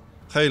Mastiff.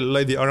 Hail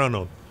Lady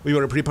Arano. We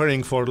were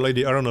preparing for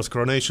Lady Arano's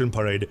coronation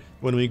parade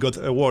when we got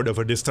a word of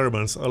a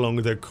disturbance along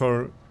the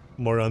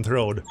Cormorant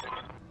Road.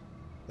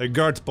 A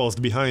guard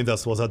post behind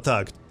us was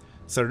attacked.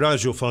 Sir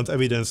Raju found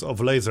evidence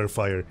of laser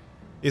fire.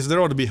 Is the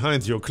road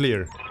behind you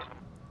clear?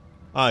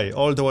 Aye,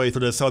 all the way to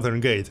the southern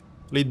gate.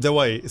 Lead the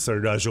way, Sir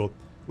Raju.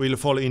 We'll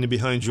fall in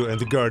behind you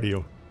and guard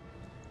you.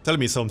 Tell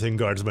me something,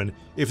 guardsman.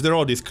 If the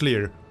road is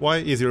clear, why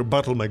is your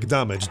battle mech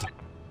damaged?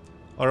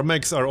 Our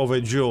mechs are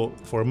overdue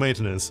for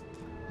maintenance,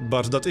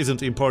 but that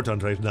isn't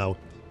important right now.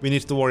 We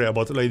need to worry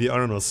about Lady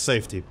Arano's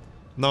safety.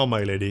 Now,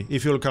 my lady,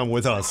 if you'll come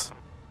with us.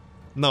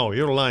 No,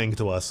 you're lying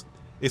to us.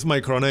 It's my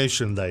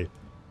coronation day.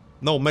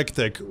 No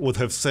mech-tech would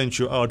have sent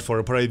you out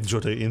for parade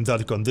duty in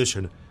that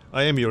condition.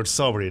 I am your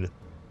sovereign.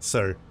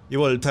 Sir, you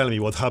will tell me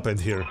what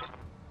happened here.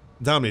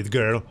 Damn it,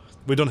 girl.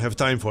 We don't have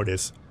time for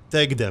this.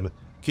 Take them.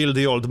 Kill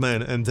the old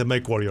man and the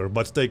mech warrior,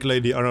 but take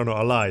Lady Arano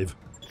alive.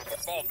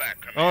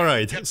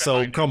 Alright,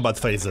 so combat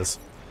phases.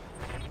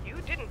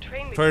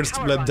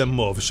 First, let them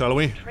move, shall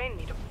we?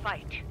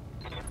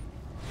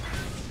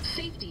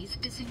 Safeties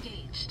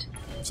disengaged.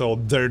 So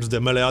there's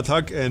the melee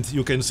attack, and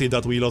you can see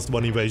that we lost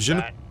one evasion.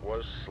 That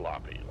was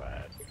sloppy,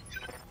 lad.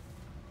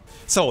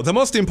 So, the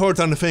most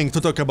important thing to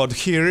talk about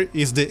here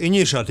is the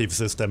initiative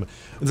system.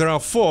 There are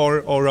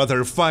 4, or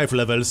rather 5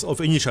 levels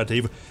of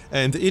initiative,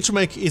 and each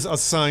mech is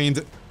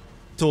assigned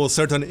to a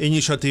certain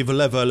initiative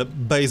level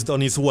based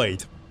on its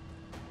weight.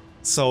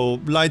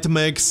 So, light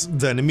mechs,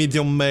 then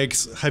medium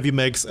mechs, heavy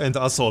mechs, and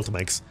assault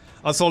mechs.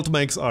 Assault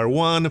mechs are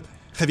 1,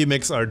 heavy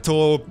mechs are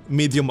 2,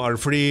 medium are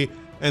 3,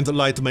 and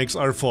light mechs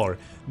are 4.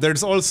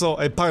 There's also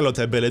a pilot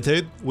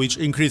ability, which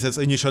increases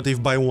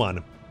initiative by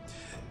 1.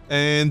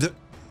 And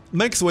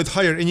mechs with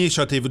higher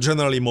initiative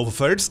generally move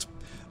first,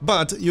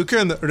 but you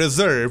can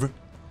reserve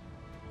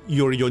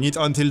your unit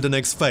until the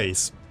next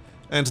phase.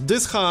 And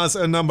this has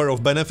a number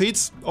of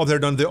benefits, other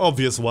than the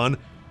obvious one.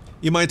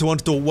 You might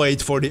want to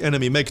wait for the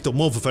enemy mech to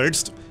move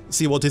first,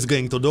 see what it's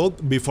going to do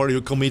before you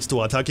commit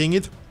to attacking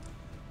it.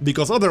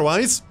 Because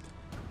otherwise,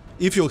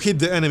 if you hit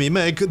the enemy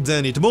mech,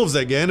 then it moves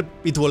again,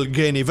 it will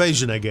gain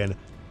evasion again.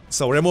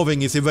 So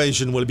removing its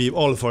evasion will be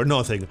all for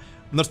nothing.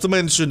 Not to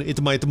mention,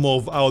 it might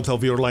move out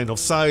of your line of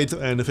sight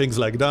and things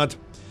like that.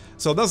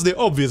 So that's the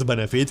obvious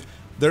benefit.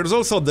 There's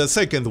also the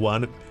second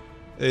one,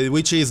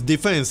 which is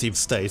defensive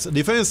states.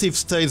 Defensive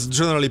states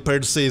generally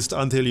persist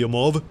until you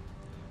move.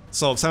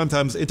 So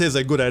sometimes it is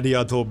a good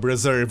idea to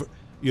reserve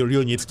your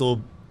unit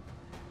to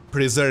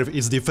preserve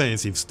its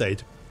defensive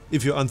state,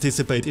 if you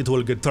anticipate it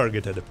will get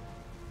targeted.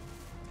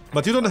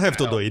 But you don't have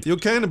to do it. You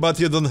can, but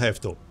you don't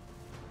have to.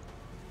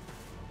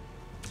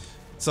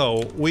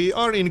 So, we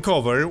are in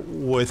cover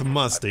with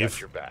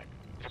Mastiff.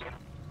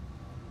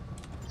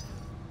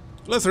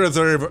 Let's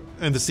reserve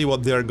and see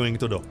what they are going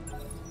to do.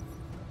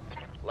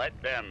 Let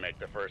them make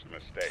the first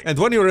mistake. And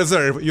when you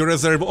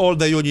reserve all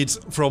the units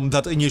from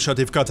that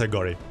initiative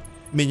category.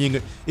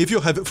 Meaning, if you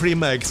have 3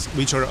 mechs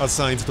which are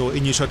assigned to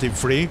initiative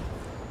 3,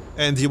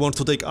 and you want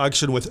to take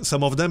action with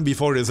some of them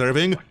before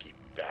reserving,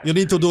 you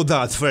need to do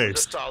that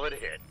first.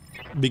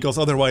 Because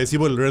otherwise you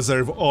will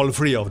reserve all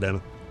 3 of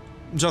them.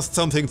 Just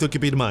something to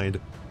keep in mind.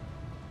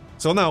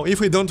 So now, if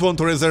we don't want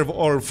to reserve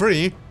all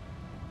 3,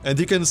 and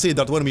you can see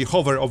that when we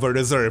hover over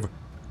reserve,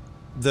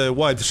 the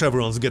white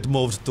chevrons get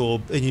moved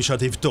to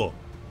initiative 2.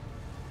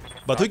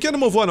 But we can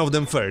move one of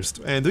them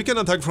first, and we can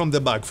attack from the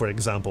back, for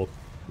example.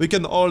 We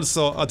can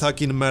also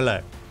attack in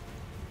melee.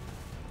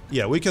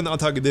 Yeah, we can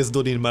attack this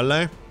dude in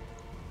melee,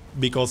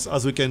 because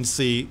as we can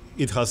see,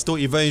 it has 2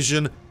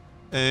 evasion,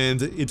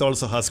 and it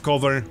also has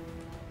cover.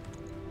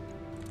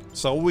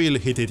 So we'll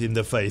hit it in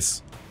the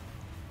face.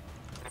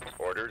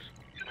 Orders.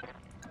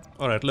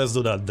 Alright, let's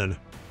do that then.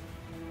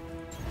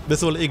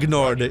 This will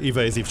ignore the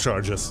evasive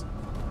charges.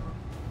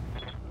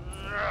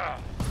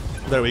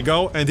 There we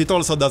go, and it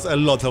also does a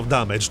lot of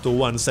damage to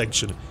one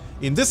section.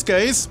 In this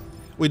case,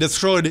 we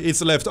destroyed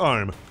its left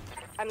arm.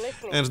 I'm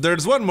listening. And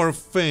there's one more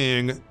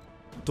thing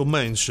to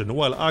mention.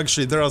 Well,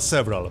 actually, there are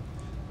several.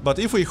 But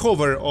if we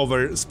hover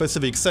over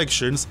specific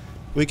sections,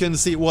 we can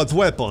see what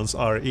weapons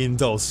are in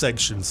those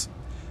sections.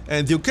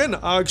 And you can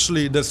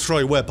actually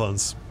destroy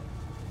weapons.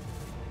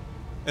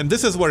 And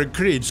this is where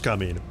crits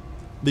come in.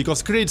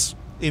 Because crits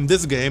in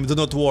this game do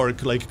not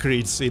work like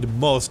crits in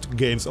most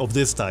games of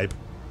this type.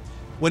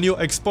 When you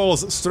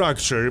expose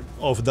structure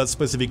of that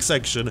specific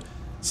section,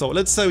 so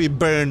let's say we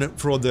burn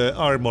through the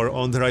armor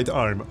on the right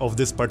arm of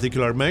this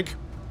particular mech,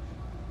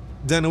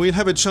 then we'll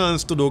have a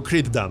chance to do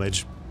crit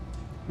damage.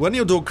 When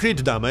you do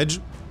crit damage,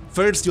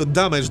 first you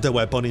damage the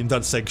weapon in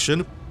that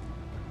section,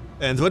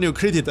 and when you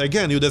crit it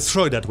again, you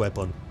destroy that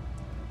weapon.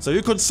 So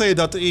you could say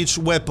that each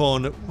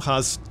weapon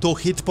has 2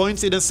 hit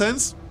points in a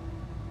sense,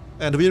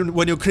 and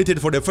when you crit it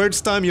for the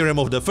first time, you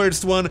remove the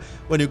first one,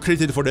 when you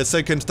crit it for the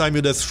second time,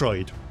 you destroy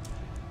it.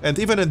 And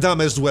even a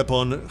damaged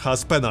weapon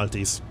has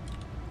penalties.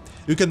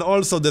 You can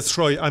also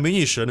destroy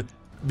ammunition,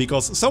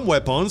 because some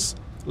weapons,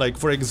 like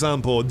for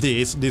example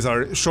these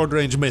are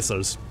short-range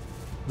missiles,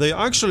 they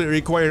actually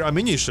require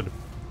ammunition.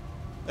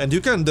 And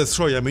you can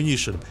destroy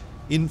ammunition.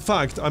 In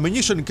fact,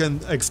 ammunition can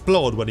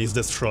explode when it's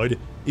destroyed.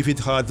 If it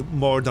had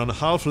more than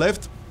half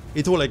left,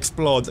 it will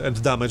explode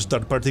and damage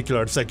that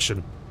particular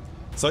section.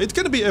 So it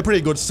can be a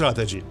pretty good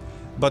strategy,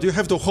 but you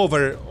have to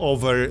hover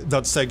over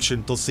that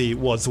section to see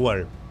what's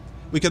where.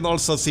 We can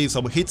also see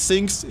some heat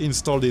sinks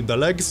installed in the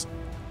legs.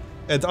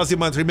 And as you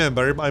might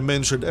remember, I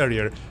mentioned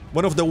earlier,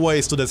 one of the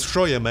ways to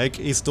destroy a mech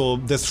is to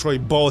destroy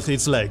both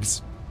its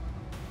legs.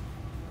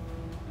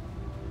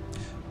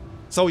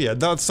 So yeah,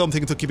 that's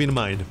something to keep in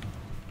mind.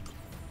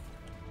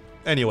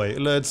 Anyway,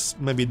 let's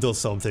maybe do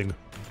something.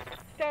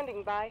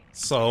 Standing by.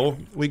 So,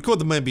 we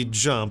could maybe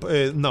jump.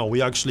 No,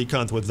 we actually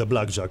can't with the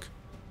blackjack.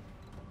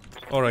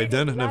 Alright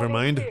then, never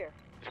mind.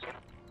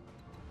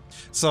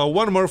 So,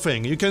 one more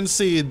thing. You can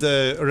see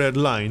the red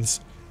lines.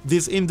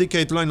 These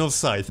indicate line of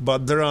sight,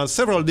 but there are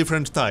several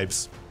different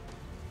types.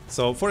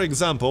 So, for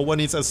example, when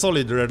it's a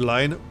solid red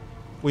line,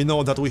 we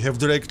know that we have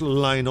direct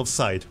line of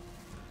sight.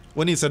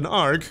 When it's an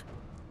arc,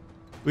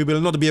 we will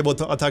not be able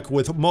to attack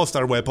with most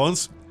our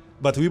weapons,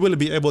 but we will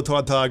be able to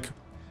attack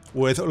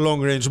with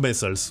long-range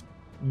missiles,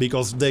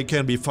 because they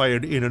can be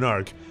fired in an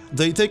arc.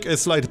 They take a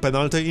slight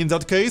penalty in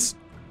that case,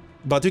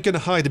 but you can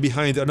hide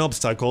behind an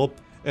obstacle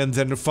and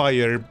then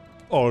fire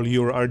all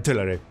your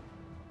artillery.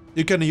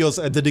 You can use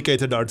a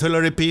dedicated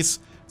artillery piece,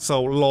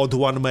 so load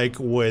one mech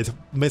with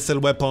missile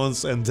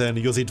weapons and then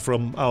use it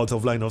from out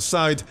of line of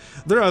sight.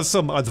 There are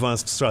some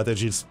advanced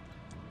strategies,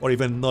 or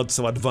even not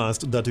so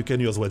advanced, that you can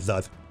use with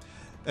that.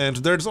 And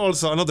there's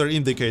also another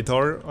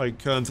indicator, I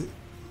can't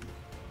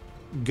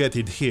get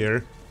it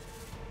here.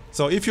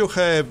 So if you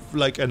have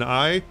like an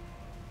eye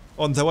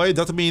on the way,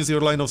 that means your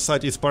line of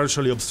sight is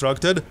partially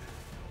obstructed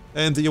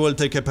and you will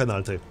take a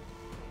penalty.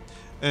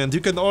 And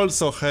you can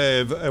also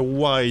have a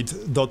white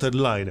dotted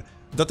line.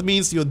 That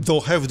means you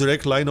don't have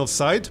direct line of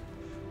sight,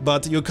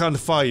 but you can't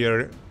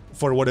fire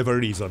for whatever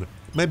reason.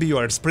 Maybe you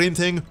are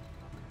sprinting,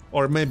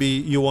 or maybe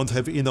you won't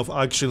have enough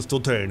actions to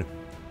turn.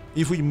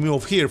 If we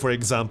move here, for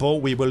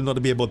example, we will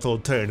not be able to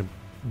turn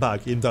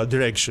back in that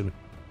direction.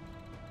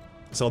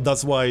 So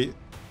that's why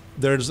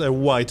there's a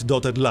white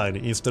dotted line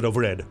instead of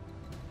red.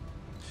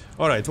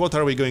 Alright, what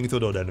are we going to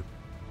do then?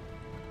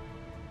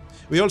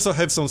 We also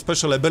have some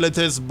special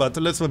abilities, but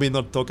let's maybe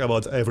not talk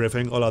about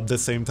everything all at the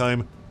same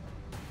time.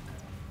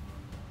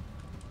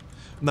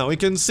 Now, we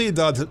can see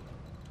that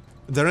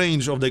the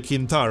range of the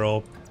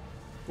Kintaro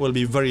will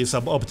be very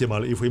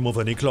suboptimal if we move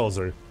any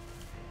closer.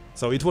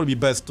 So it will be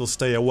best to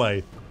stay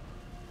away.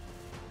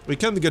 We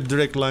can't get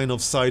direct line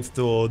of sight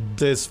to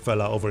this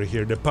fella over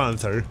here, the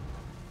Panther.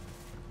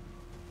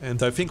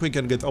 And I think we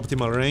can get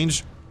optimal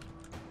range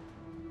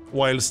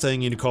while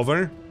staying in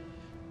cover.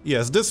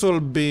 Yes, this will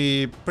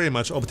be pretty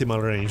much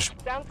optimal range.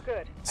 Sounds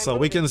good. So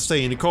we can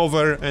stay in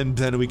cover and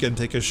then we can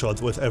take a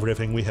shot with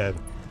everything we have.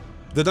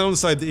 The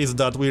downside is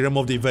that we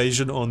removed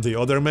evasion on the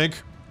other mech,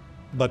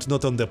 but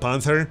not on the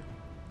Panther.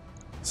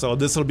 So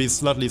this will be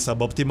slightly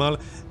suboptimal.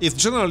 It's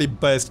generally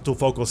best to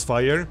focus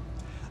fire.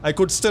 I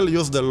could still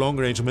use the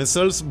long-range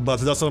missiles, but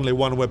that's only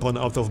one weapon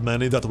out of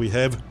many that we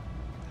have.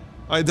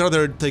 I'd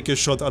rather take a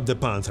shot at the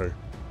Panther.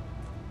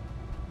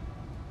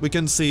 We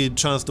can see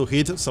chance to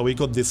hit, so we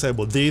could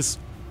disable these,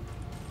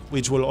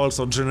 which will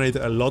also generate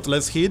a lot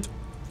less heat.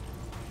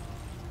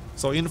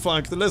 So in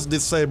fact, let's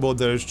disable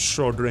the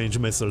short-range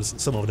missiles,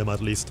 some of them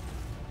at least.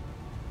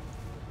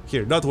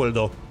 Here, that will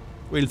do.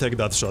 We'll take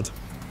that shot.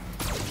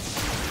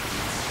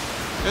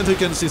 And we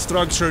can see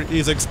structure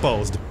is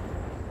exposed.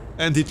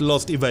 And it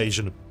lost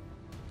evasion.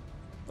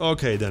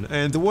 Okay then,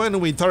 and when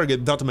we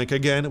target that mech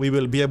again, we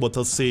will be able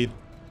to see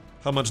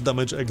how much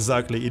damage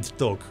exactly it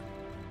took.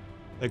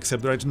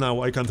 Except right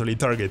now I can't really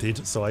target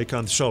it, so I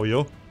can't show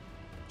you.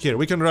 Here,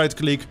 we can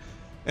right-click,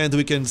 and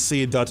we can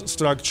see that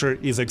structure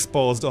is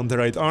exposed on the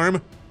right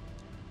arm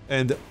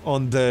and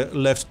on the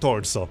left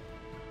torso.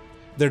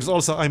 There's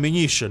also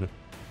ammunition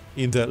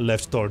in the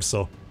left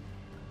torso.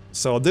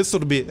 So this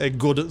would be a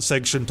good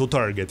section to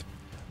target.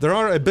 There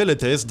are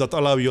abilities that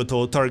allow you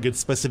to target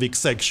specific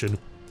section.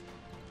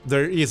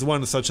 There is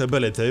one such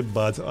ability,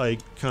 but I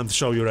can't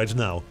show you right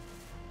now.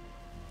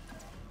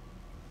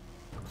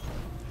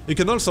 You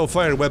can also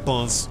fire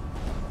weapons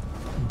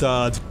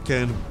that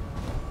can,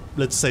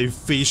 let's say,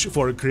 fish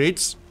for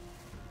crits.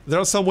 There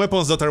are some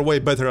weapons that are way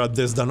better at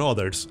this than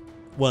others,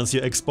 once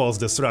you expose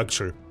the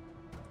structure.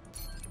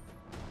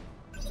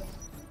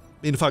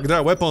 In fact, there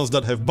are weapons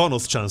that have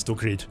bonus chance to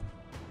crit.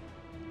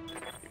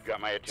 You've got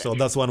my attention. So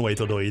that's one way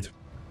to do it.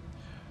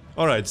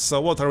 Alright,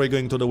 so what are we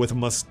going to do with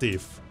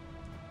Mastiff?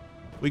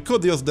 We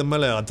could use the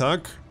melee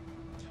attack.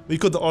 We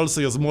could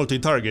also use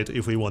multi-target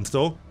if we want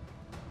to.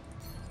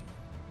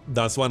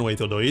 That's one way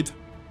to do it.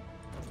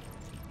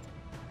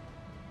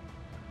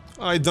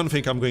 I don't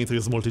think I'm going to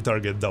use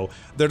multi-target though.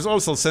 There's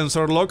also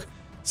sensor lock.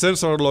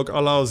 Sensor lock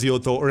allows you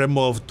to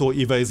remove 2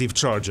 evasive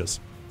charges.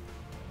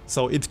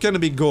 So it can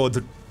be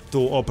good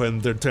to open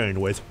the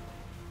turn with,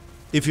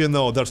 if you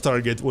know that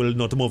target will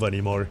not move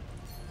anymore.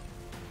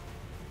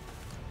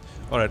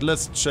 Alright,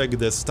 let's check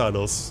the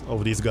status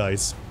of these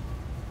guys.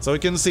 So we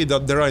can see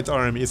that the right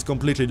arm is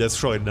completely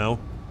destroyed now.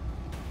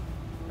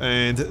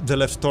 And the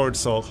left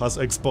torso has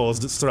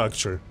exposed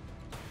structure.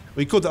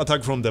 We could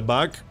attack from the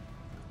back,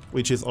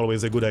 which is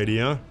always a good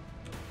idea.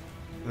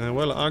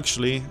 Well,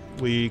 actually,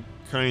 we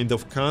kind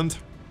of can't.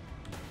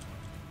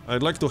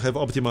 I'd like to have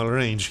optimal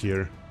range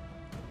here,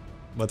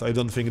 but I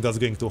don't think that's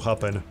going to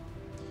happen.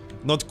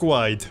 Not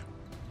quite.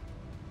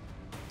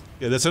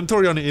 Yeah, the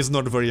Centurion is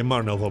not very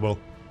maneuverable.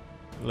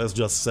 Let's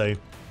just say.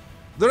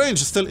 The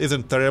range still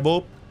isn't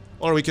terrible.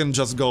 Or we can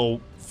just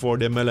go for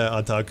the melee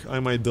attack. I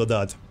might do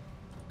that.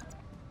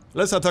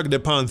 Let's attack the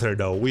Panther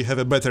though. We have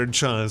a better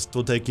chance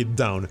to take it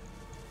down.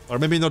 Or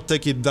maybe not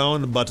take it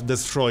down, but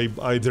destroy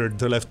either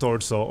the left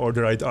torso or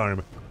the right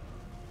arm.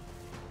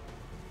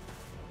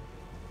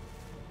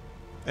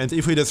 And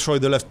if we destroy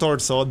the left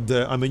torso,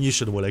 the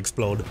ammunition will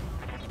explode.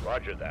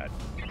 Roger that.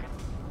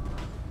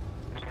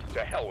 To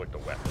hell with the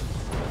weapon.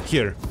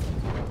 Here.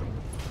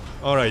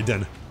 Alright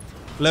then.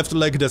 Left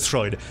leg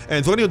destroyed.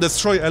 And when you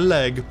destroy a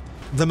leg,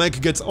 the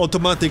mech gets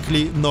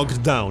automatically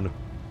knocked down.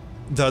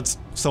 That's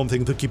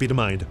something to keep in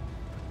mind.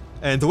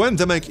 And when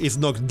the mech is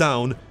knocked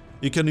down,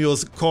 you can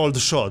use cold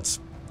shots,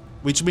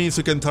 which means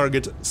you can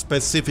target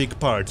specific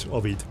part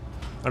of it.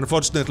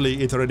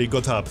 Unfortunately, it already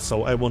got up,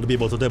 so I won't be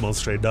able to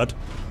demonstrate that.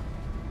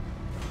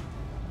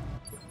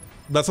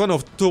 That's one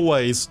of two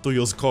ways to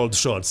use cold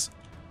shots.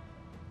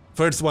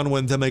 First one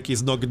when the mech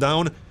is knocked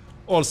down,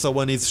 also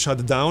when it's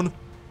shut down,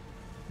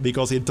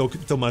 because it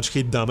took too much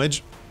hit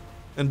damage,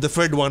 and the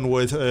third one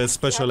with a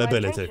special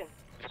ability.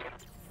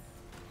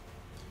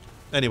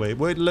 Anyway,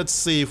 wait, let's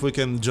see if we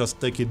can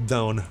just take it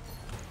down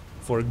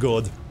for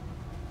good.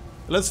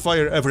 Let's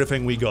fire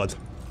everything we got.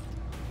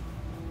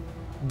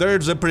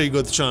 There's a pretty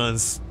good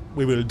chance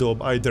we will do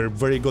either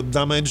very good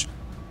damage,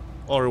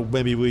 or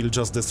maybe we'll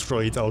just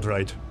destroy it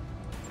outright.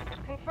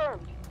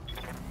 Confirmed.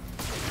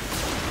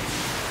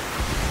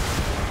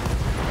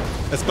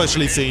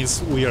 Especially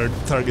since we are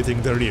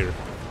targeting the rear.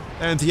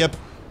 And yep,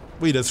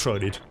 we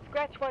destroyed it.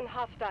 Scratch one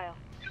hostile.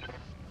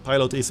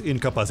 Pilot is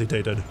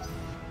incapacitated.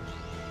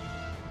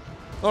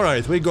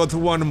 Alright, we got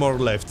one more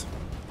left.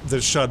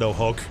 The Shadow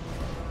Hawk.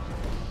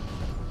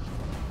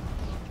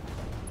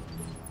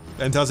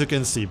 And as you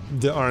can see,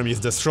 the arm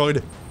is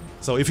destroyed.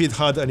 So if it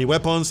had any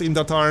weapons in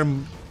that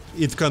arm,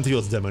 it can't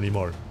use them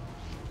anymore.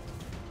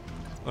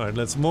 Alright,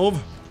 let's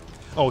move.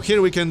 Oh,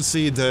 here we can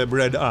see the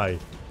red eye.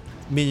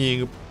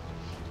 Meaning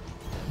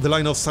the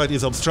line of sight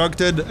is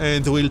obstructed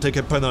and we'll take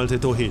a penalty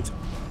to hit.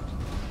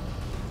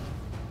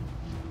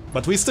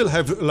 But we still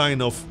have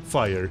line of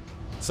fire,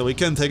 so we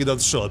can take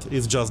that shot,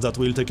 it's just that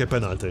we'll take a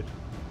penalty.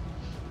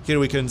 Here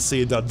we can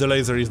see that the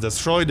laser is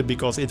destroyed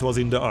because it was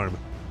in the arm.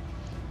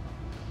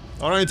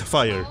 Alright,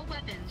 fire. All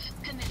weapons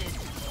committed.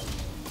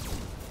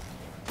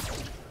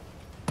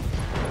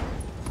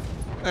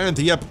 And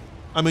yep,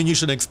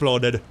 ammunition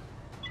exploded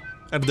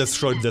and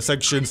destroyed the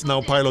sections.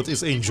 Now pilot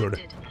is injured.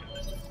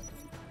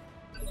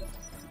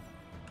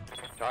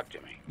 Talk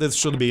to me. This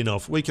should be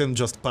enough. We can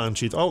just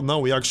punch it. Oh, no,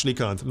 we actually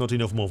can't. Not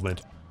enough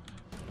movement.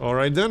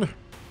 Alright then.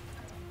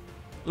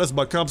 Let's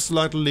back up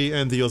slightly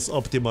and use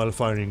optimal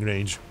firing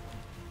range.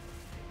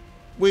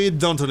 We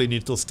don't really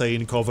need to stay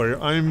in cover.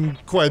 I'm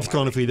quite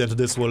confident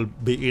this will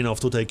be enough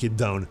to take it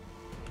down.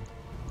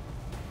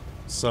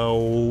 So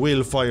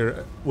we'll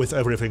fire with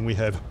everything we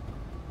have.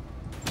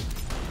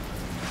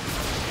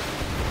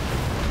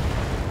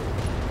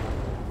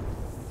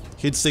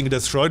 Heatsink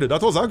destroyed.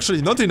 That was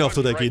actually not enough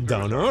to take it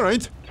down.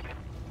 Alright.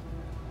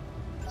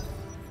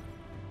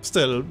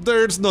 Still,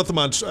 there's not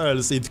much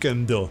else it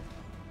can do.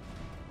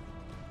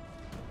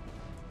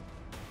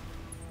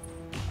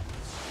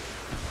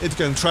 It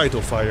can try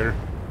to fire,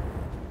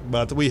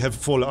 but we have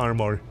full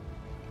armor.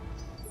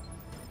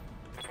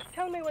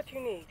 Tell me what you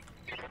need.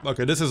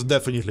 Okay, this is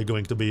definitely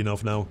going to be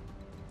enough now.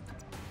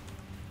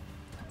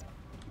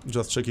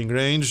 Just checking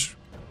range.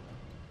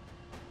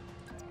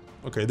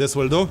 Okay, this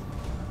will do.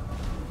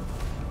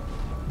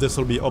 This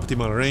will be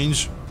optimal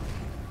range.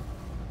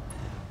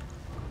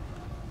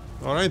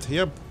 Alright,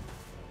 yep.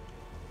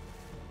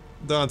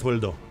 That will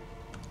do.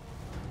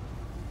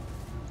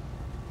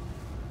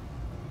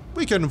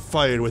 We can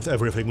fire with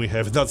everything we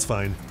have, that's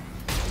fine.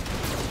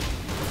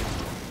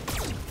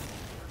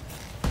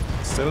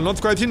 Still not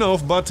quite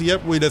enough, but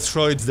yep, we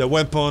destroyed the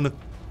weapon.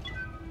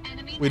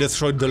 We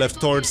destroyed the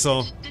left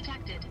torso.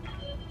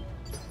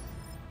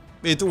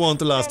 It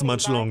won't last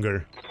much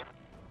longer.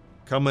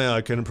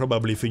 Kamea can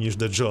probably finish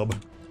the job.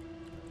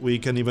 We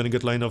can even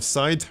get line of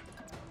sight.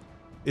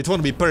 It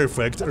won't be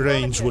perfect,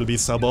 range will be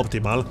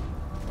suboptimal,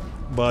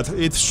 but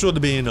it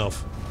should be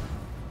enough.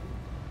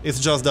 It's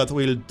just that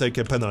we'll take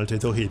a penalty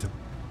to hit.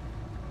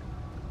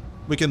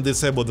 We can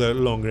disable the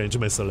long-range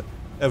missile.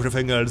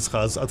 Everything else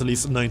has at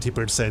least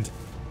 90%.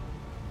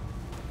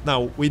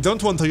 Now, we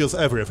don't want to use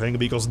everything,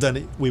 because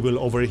then we will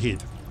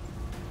overheat.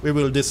 We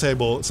will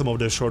disable some of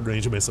the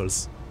short-range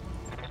missiles.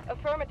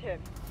 Affirmative.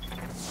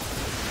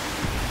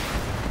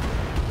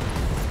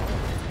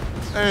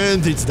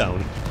 And it's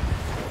down.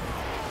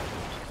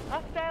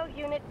 Hostile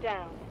unit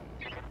down.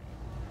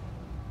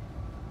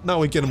 Now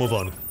we can move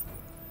on.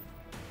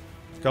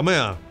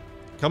 Kamea!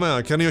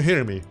 Kamea, can you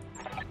hear me?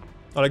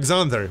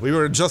 Alexander, we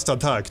were just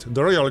attacked.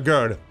 The Royal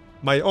Guard,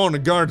 my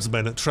own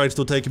guardsmen, tried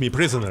to take me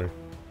prisoner.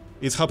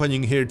 It's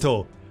happening here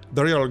too.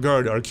 The Royal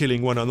Guard are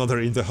killing one another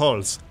in the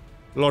halls.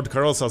 Lord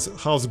Carosa's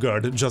house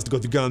guard just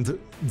got gunned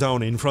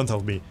down in front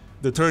of me.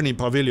 The tourney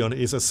pavilion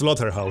is a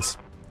slaughterhouse.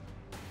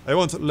 I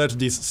won't let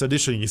these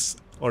seditionists,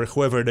 or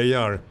whoever they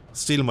are,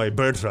 steal my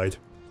birthright.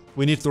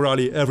 We need to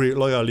rally every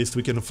loyalist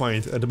we can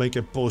find and make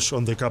a push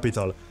on the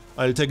capital.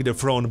 I'll take the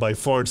throne by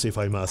force if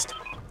I must.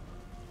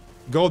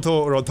 Go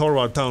to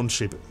Rotorua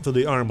Township, to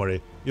the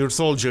armory. Your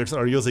soldiers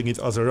are using it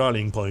as a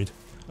rallying point.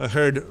 I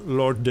heard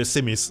Lord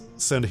Decimus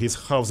sent his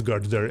house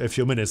guard there a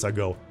few minutes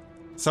ago.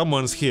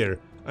 Someone's here.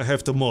 I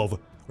have to move.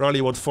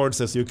 Rally what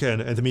forces you can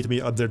and meet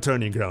me at the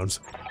turning grounds.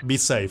 Be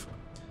safe.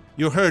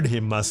 You heard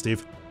him,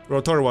 Mastiff.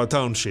 Rotorua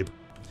Township.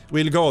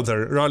 We'll go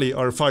there, rally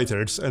our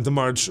fighters, and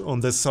march on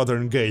the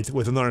southern gate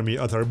with an army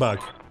at our back.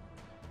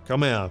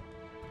 Kamea,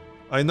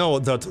 I know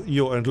that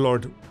you and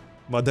Lord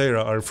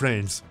Madeira are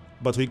friends,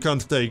 but we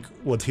can't take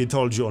what he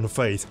told you on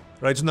faith.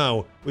 Right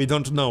now, we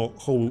don't know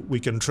who we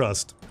can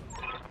trust.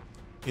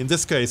 In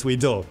this case, we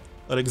do.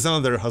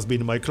 Alexander has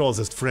been my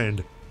closest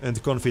friend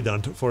and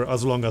confidant for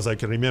as long as I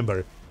can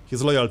remember.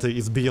 His loyalty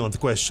is beyond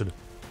question.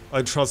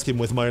 I trust him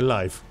with my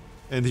life.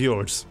 And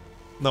yours.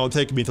 Now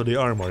take me to the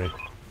armory.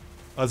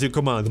 As you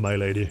command, my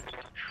lady.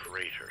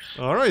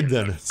 Alright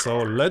then, so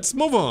let's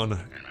move on.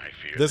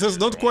 This is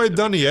not quite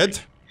done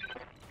yet.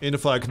 In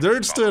fact,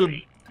 there's still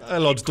a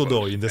lot to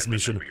do in this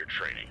mission.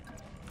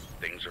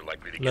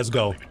 Let's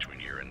go.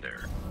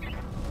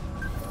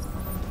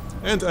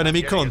 And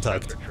enemy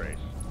contact.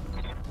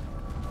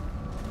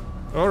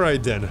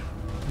 Alright then.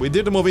 We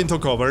did move into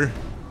cover.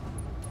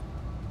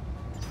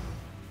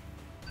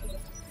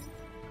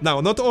 Now,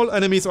 not all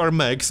enemies are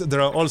mechs, there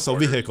are also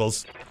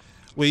vehicles,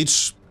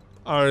 which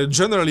are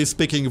generally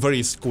speaking very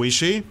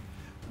squishy,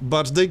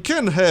 but they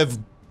can have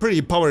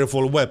pretty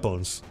powerful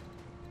weapons.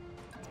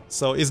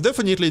 So it's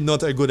definitely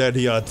not a good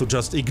idea to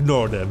just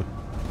ignore them,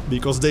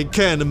 because they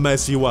can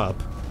mess you up.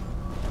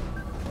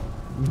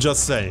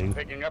 Just saying.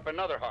 Picking up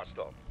another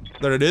hostile.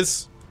 There it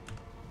is.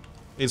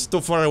 It's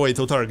too far away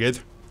to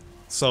target,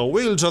 so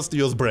we'll just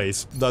use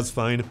brace, that's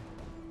fine.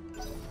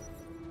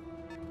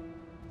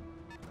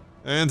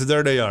 And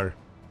there they are.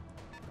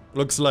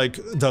 Looks like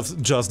that's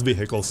just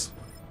vehicles.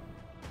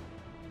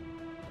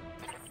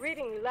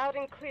 Reading you loud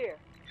and clear.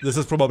 This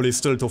is probably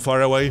still too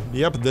far away.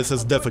 Yep, this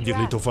is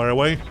definitely too far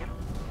away.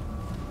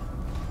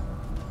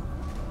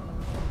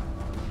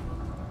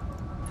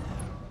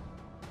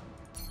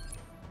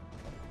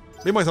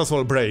 We might as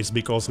well brace,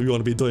 because we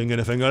won't be doing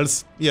anything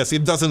else. Yes,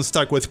 it doesn't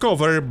stack with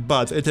cover,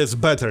 but it is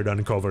better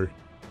than cover.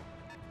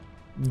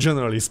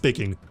 Generally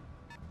speaking.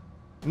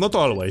 Not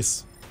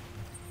always.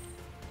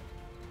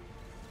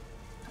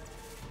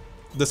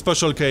 The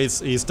special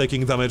case is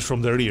taking damage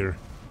from the rear.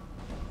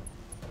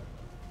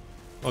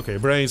 Okay,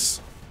 brace.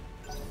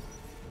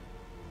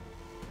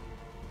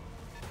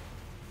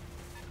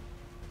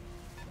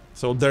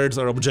 So there's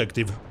our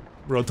objective,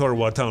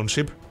 Rotorua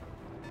Township.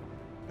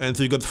 And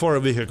we got 4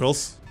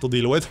 vehicles to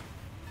deal with.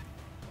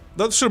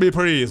 That should be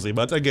pretty easy,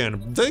 but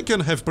again, they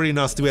can have pretty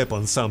nasty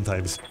weapons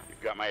sometimes.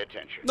 You've got my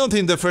attention. Not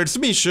in the first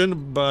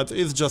mission, but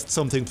it's just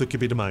something to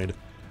keep in mind.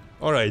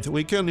 Alright,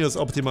 we can use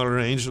optimal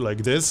range like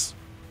this.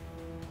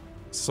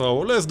 So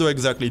let's do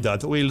exactly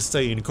that. We'll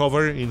stay in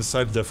cover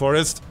inside the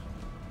forest.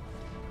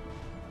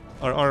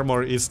 Our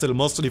armor is still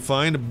mostly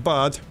fine,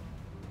 but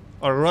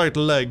our right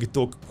leg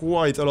took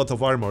quite a lot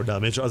of armor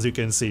damage, as you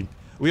can see.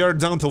 We are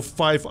down to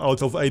 5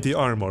 out of 80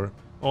 armor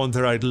on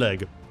the right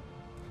leg.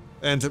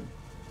 And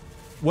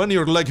when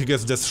your leg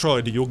gets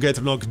destroyed, you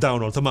get knocked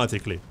down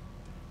automatically.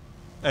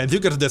 And you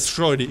get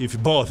destroyed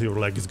if both your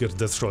legs get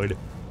destroyed.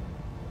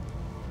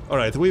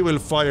 Alright, we will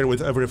fire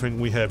with everything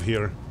we have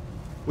here.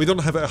 We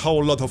don't have a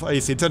whole lot of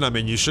AC-10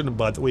 ammunition,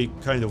 but we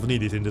kind of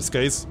need it in this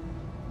case.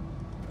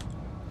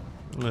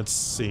 Let's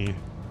see.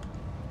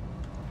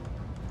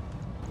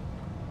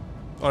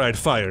 Alright,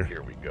 fire.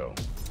 Here we go.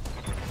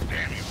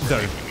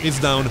 There, it's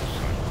down.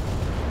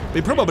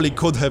 We probably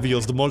could have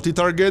used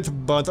multi-target,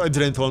 but I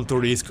didn't want to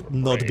risk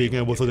not being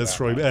able to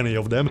destroy any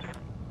of them.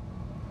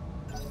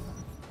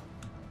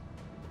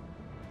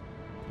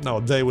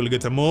 Now they will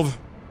get a move.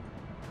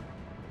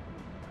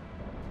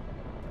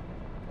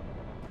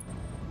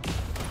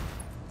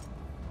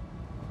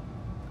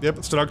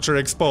 Yep, structure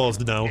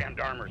exposed now. And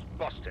armor's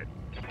busted.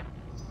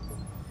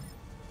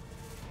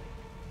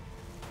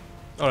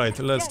 Alright,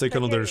 let's take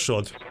another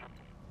shot.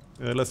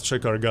 Let's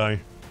check our guy.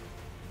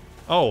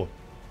 Oh,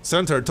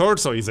 center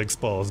torso is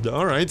exposed,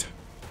 alright.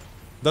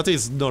 That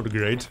is not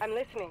great. I'm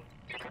listening.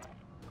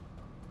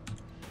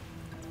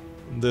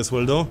 This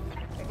will do.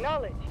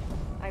 Acknowledge.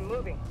 I'm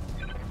moving.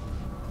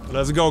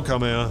 Let's go,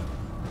 Kamea.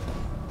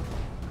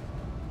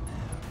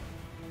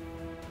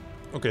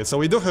 Okay, so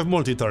we do have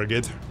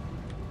multi-target.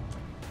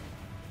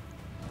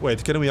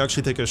 Wait, can we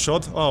actually take a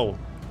shot? Oh,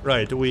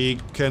 right, we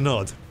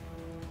cannot.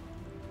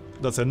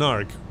 That's an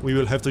arc. We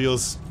will have to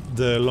use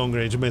the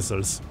long-range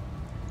missiles.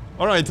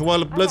 Alright, well,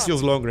 let's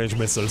use long-range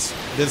missiles.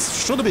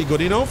 This should be good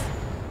enough?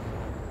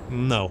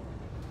 No.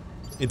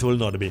 It will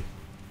not be.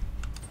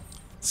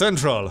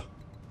 Central.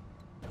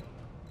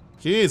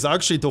 He is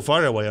actually too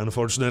far away,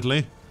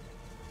 unfortunately.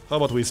 How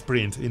about we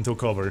sprint into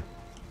cover?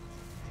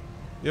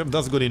 Yep,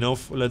 that's good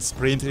enough. Let's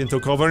sprint into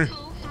cover.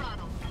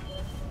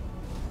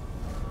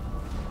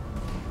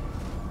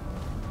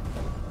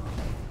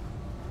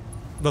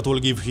 That will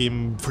give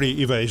him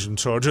 3 evasion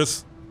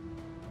charges.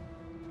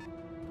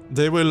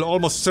 They will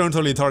almost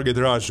certainly target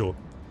Raju,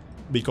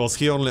 because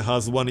he only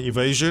has 1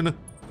 evasion,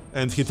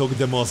 and he took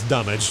the most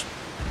damage.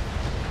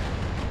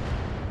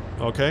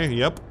 Okay,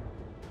 yep.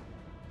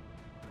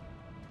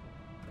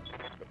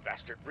 The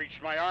bastard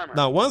breached my armor.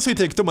 Now, once we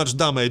take too much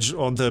damage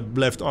on the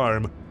left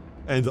arm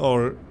and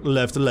our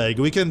left leg,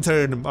 we can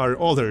turn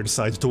our other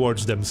side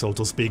towards them, so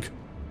to speak.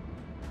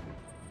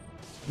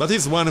 But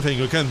it's one thing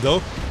you can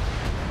do.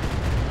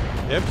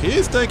 Yep, he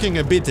is taking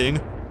a beating,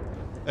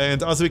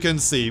 and as we can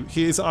see,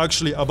 he is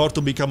actually about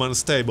to become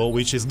unstable,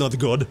 which is not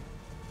good.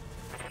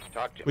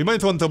 We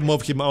might want to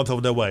move him out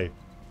of the way.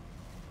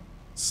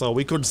 So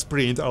we could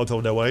sprint out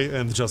of the way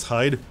and just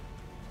hide.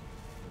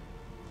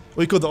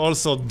 We could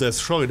also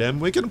destroy them.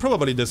 We can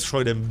probably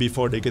destroy them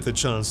before they get a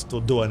chance to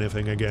do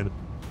anything again.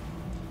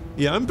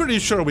 Yeah, I'm pretty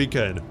sure we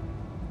can.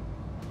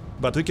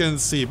 But we can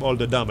see all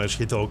the damage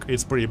he took.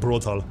 It's pretty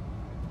brutal.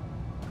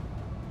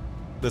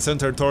 The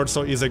center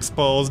torso is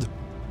exposed,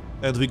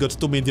 and we got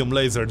 2 medium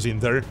lasers in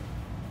there.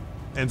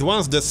 And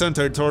once the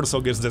center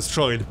torso gets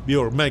destroyed,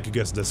 your mech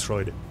gets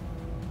destroyed.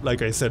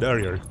 Like I said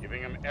earlier.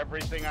 Giving him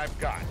everything I've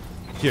got.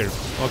 Here.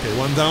 Okay,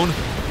 1 down.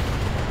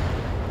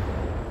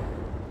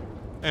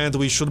 And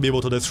we should be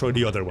able to destroy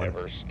the other one.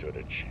 Never stood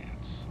a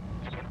chance.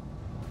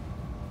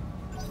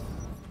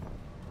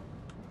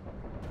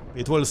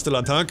 It will still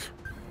attack.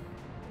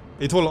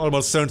 It will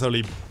almost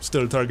certainly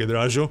still target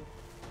Raju.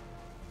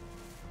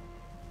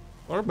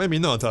 Or maybe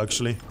not,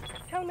 actually.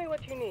 Tell me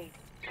what you need.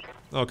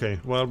 Okay,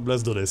 well,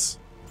 let's do this.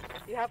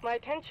 You have my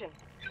attention.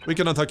 We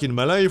can attack in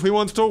melee if we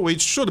want to,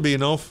 which should be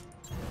enough.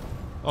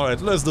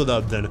 Alright, let's do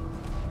that then.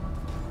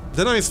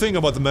 The nice thing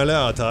about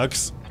melee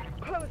attacks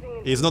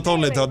is not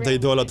only that they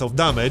do a lot of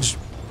damage,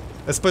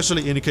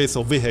 especially in case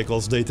of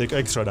vehicles they take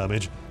extra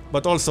damage,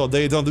 but also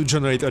they don't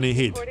generate any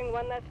heat.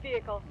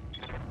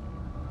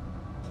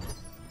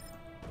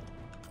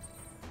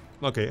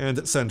 Okay,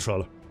 and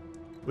central.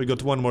 We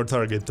got 1 more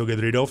target to get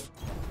rid of.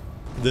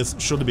 This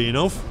should be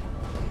enough.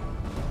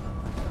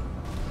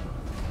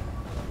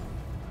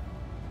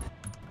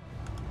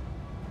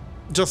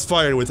 Just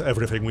fire with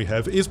everything we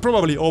have. It's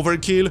probably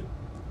overkill,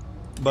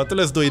 but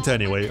let's do it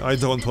anyway. I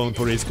don't want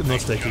to risk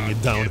not taking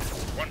it down.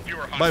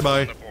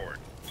 Bye-bye.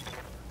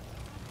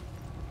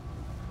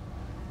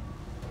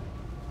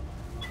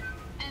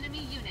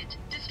 Enemy unit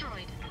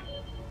destroyed.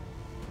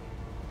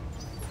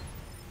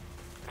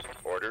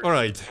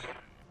 Alright.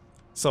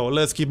 So,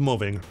 let's keep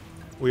moving.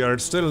 We are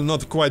still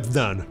not quite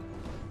done.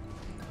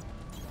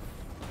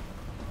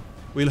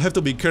 We'll have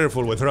to be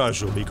careful with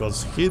Raju,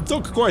 because he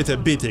took quite a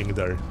beating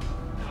there.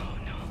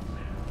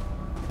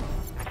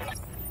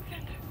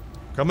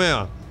 Come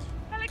here.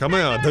 Come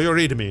here, do you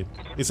read me?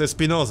 It's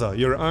Espinosa,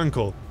 your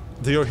uncle.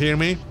 Do you hear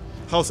me?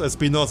 House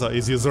Espinosa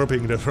is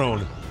usurping the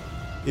throne.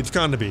 It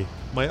can't be.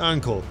 My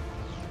uncle.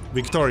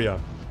 Victoria.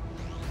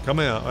 Come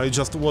here, I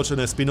just watched an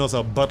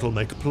Espinosa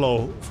battletech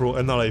plow through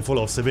an alley full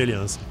of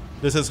civilians.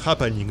 This is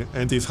happening,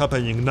 and is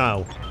happening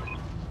now.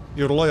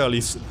 Your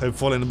loyalists have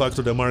fallen back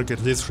to the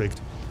market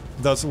district.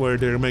 That's where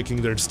they're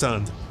making their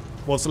stand.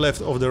 What's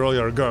left of the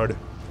Royal Guard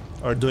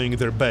are doing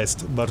their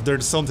best, but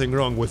there's something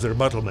wrong with their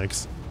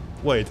battlemechs.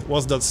 Wait,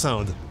 what's that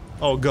sound?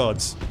 Oh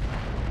gods.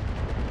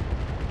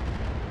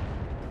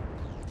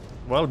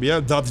 Well,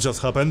 yeah, that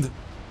just happened.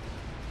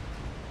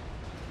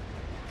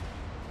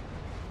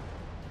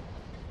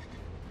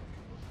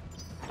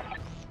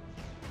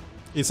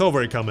 It's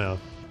over, Kamea.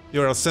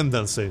 Your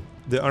ascendancy,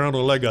 the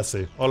Arano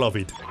legacy, all of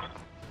it.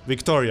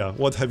 Victoria,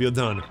 what have you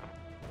done?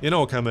 You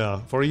know,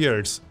 Kamea, for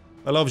years,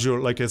 I loved you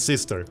like a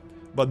sister,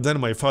 but then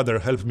my father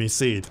helped me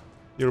see it.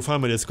 Your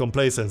family's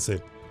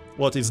complacency,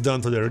 what is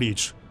done to the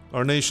rich.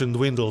 Our nation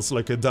dwindles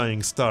like a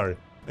dying star,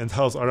 and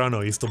House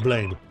Arano is to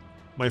blame.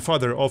 My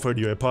father offered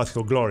you a path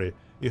to glory.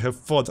 You have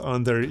fought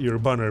under your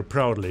banner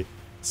proudly,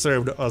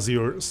 served as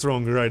your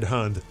strong right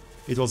hand.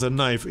 It was a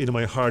knife in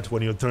my heart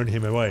when you turned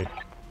him away.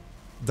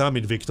 Damn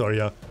it,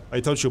 Victoria, I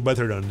taught you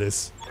better than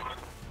this.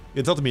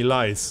 You taught me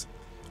lies.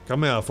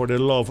 Kamea, for the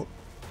love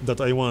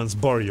that I once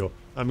bore you,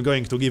 I'm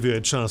going to give you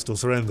a chance to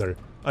surrender.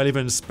 I'll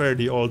even spare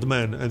the old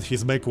man and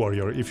his mech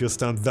warrior if you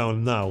stand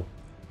down now.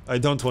 I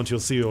don't want you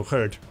to see you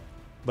hurt,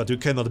 but you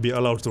cannot be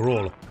allowed to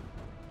rule.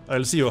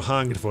 I'll see you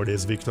hanged for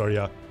this,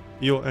 Victoria.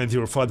 You and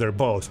your father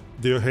both.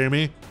 Do you hear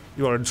me?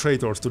 You are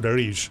traitors to the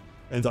rich,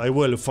 and I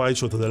will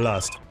fight you to the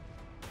last.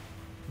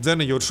 Then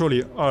you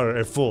truly are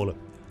a fool.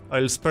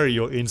 I'll spare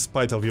you in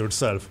spite of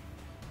yourself.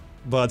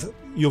 But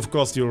you've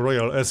cost your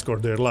royal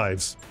escort their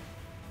lives.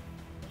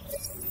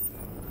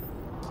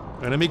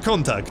 Enemy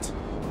contact!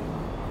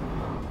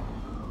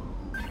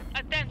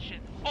 Attention,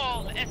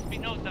 all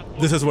Espinosa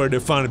forces. This is where the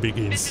fun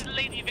begins. This is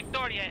Lady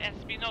Victoria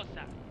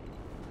Espinosa.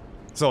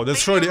 So,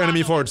 destroy the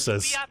enemy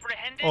forces.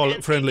 All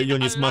friendly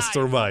units must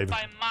survive.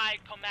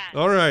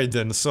 Alright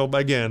then, so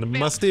again,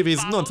 Mastiff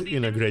is not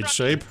in a great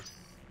shape.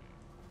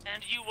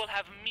 And you will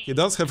have me. He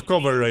does have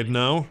cover right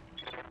now.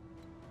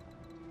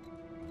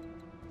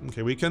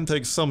 Okay, we can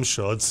take some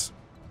shots.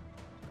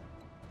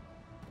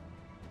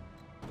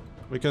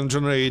 We can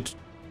generate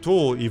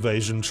 2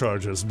 evasion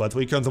charges, but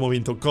we can't move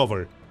into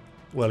cover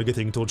while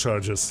getting 2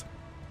 charges.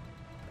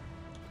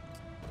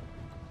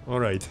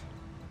 Alright.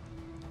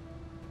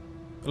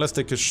 Let's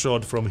take a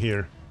shot from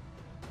here.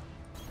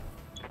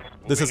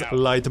 This is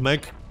light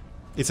mech.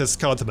 It's a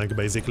scout mech,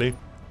 basically.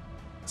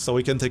 So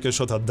we can take a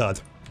shot at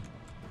that.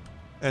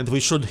 And we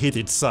should hit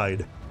its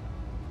side.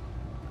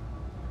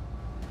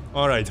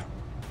 Alright.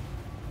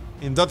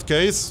 In that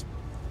case,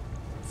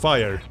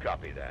 fire.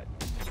 Copy that.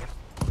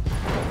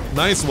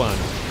 Nice one.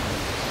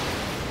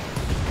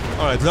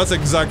 Alright, that's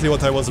exactly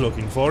what I was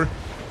looking for.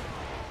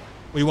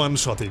 We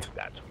one-shot it.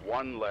 That's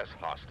one less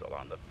hostile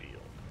on the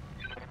field.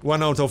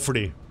 1 out of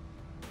 3.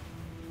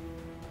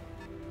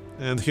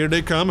 And here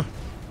they come.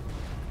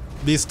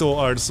 These 2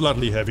 are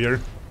slightly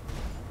heavier.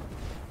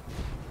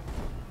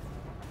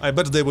 I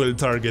bet they will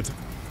target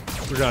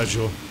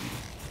Raju.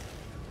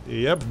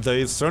 Yep,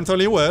 they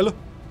certainly will.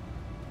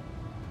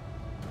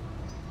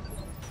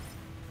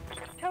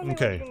 Tell me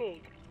Okay. what you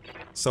need.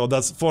 So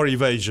that's 4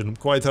 evasion.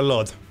 Quite a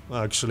lot,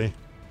 actually.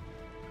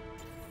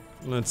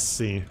 Let's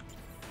see.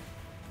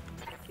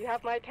 You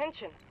have my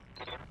attention.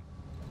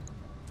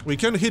 We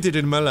can hit it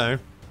in melee,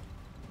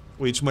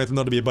 which might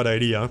not be a bad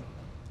idea.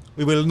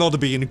 We will not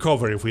be in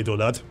cover if we do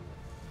that.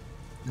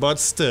 But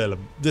still,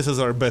 this is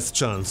our best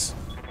chance.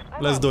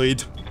 Let's do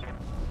it.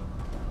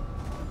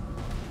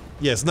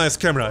 Yes, nice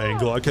camera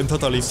angle, I can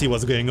totally see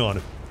what's going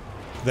on.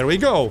 There we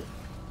go!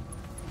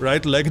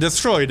 Right leg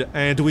destroyed,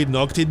 and we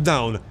knocked it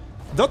down.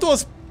 That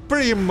was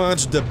pretty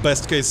much the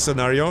best case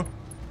scenario.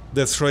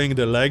 Destroying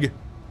the leg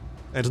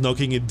and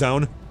knocking it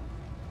down.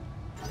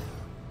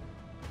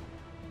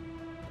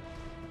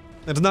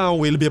 And now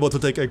we'll be able to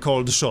take a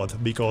cold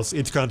shot, because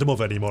it can't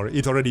move anymore,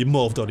 it already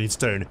moved on its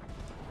turn.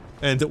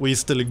 And we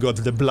still got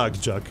the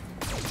blackjack.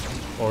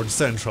 Or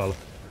central.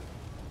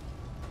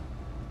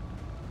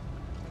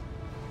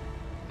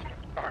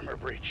 Armor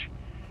breach.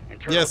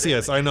 Internal Yes,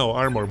 damage. I know,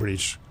 armor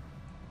breach.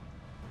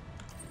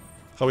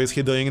 How is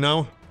he doing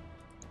now?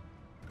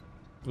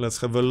 Let's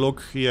have a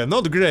look. Yeah,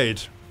 not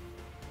great.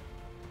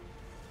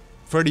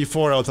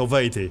 34 out of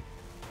 80.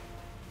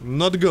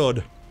 Not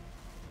good.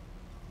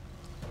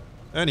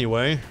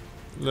 Anyway,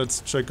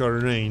 let's check our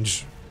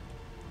range.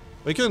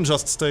 We can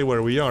just stay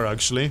where we are,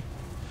 actually.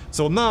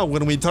 So now,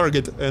 when we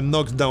target a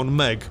knockdown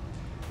mech,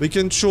 we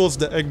can choose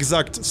the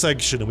exact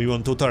section we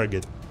want to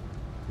target.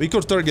 We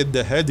could target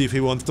the head if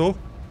we want to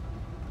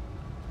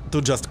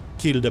just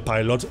kill the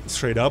pilot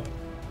straight up.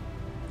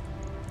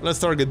 Let's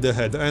target the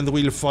head and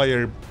we'll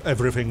fire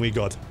everything we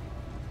got.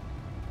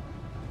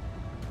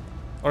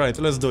 Alright,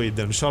 let's do it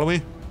then, shall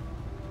we?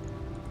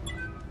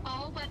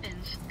 All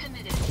weapons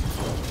committed.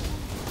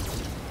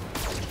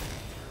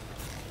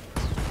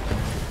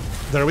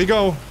 There we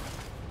go.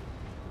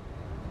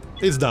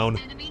 It's down.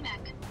 Enemy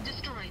mech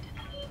destroyed.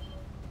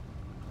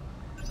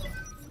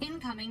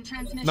 Incoming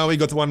transmission. Now we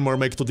got one more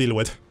mech to deal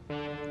with.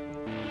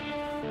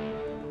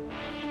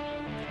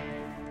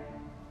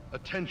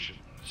 Attention.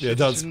 Yeah,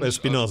 that's citizens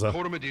Espinosa. of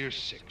Coromedere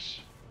 6.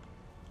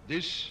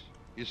 This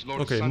is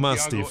Lord Okay, Santiago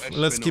Mastiff.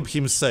 Let's keep Espinosa.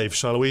 him safe,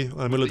 shall we?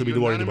 I'm a little bit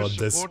worried about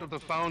this.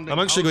 I'm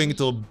actually going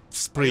to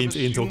sprint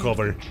into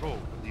cover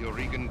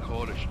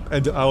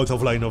and out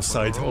of line of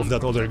sight of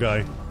that other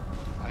guy.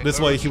 This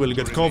way he will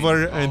get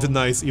cover and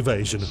nice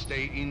evasion.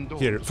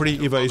 Here,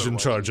 3 evasion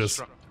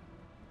charges.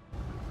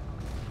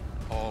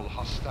 All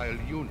hostile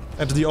units.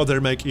 And the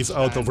other mech is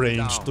out of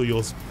range to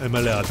use a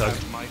melee attack,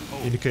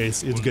 in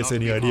case it gets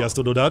any ideas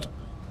to do that.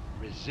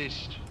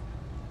 Resist,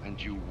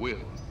 and you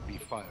will be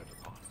fired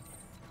upon.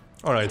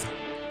 Alright,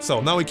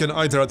 so now we can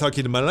either attack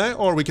in melee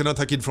or we can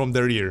attack it from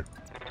the rear.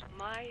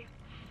 My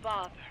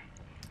father.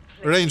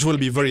 Range will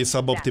be very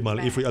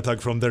suboptimal if we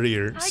attack from the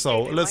rear,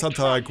 so let's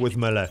attack with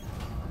melee.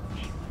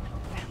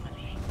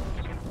 Family.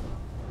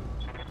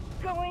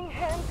 Going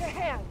hand to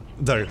hand.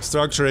 There,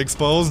 structure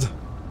exposed.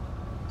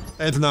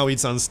 And now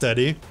it's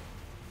unsteady.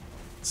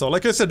 So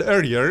like I said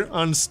earlier,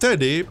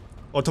 unsteady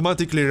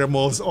automatically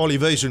removes all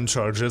evasion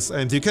charges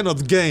and you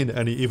cannot gain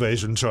any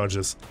evasion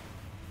charges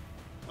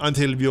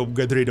until you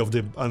get rid of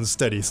the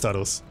unsteady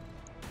status.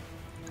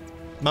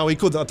 Now we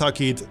could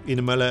attack it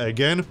in melee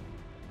again,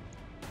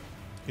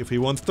 if we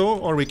want to,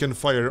 or we can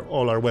fire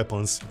all our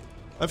weapons.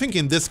 I think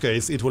in this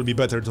case it will be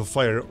better to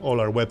fire all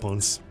our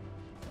weapons.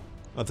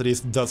 At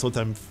least that's what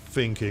I'm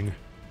thinking.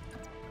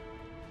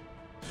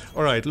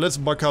 Alright, let's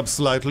back up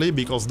slightly,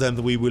 because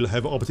then we will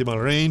have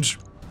optimal range.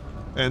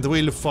 And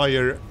we'll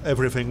fire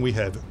everything we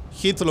have.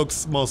 Hit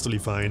looks mostly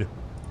fine.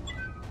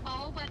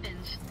 All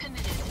weapons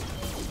committed.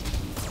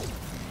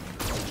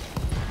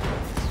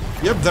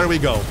 Yep, there we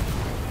go.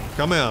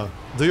 Come here,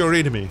 do you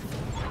read me?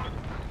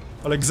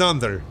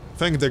 Alexander,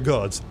 thank the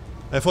gods.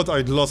 I thought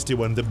I'd lost you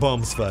when the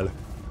bombs fell.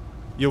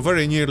 You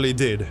very nearly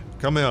did.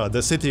 Come here,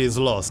 the city is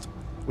lost.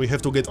 We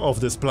have to get off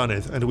this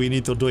planet, and we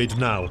need to do it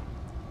now.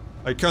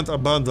 I can't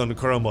abandon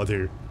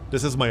Coromedere.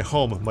 This is my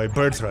home, my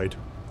birthright.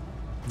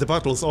 The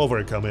battle's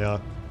over,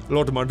 Kamea.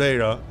 Lord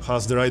Madeira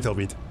has the right of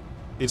it.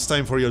 It's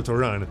time for you to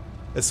run,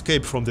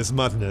 escape from this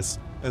madness,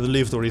 and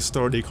live to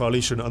restore the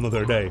coalition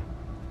another day.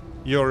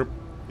 You're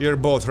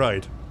both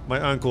right. My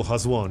uncle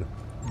has won.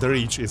 The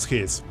Reach is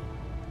his.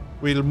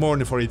 We'll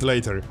mourn for it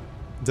later.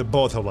 The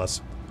both of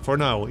us. For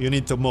now, you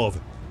need to move.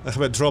 I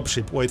have a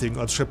dropship waiting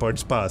at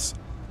Shepherd's Pass.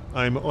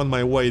 I'm on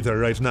my way there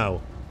right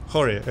now.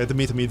 Hurry and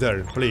meet me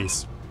there,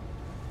 please.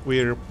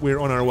 We're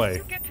on our way.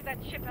 You get to that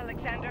ship,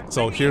 Alexander.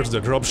 So here's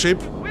the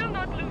dropship. We'll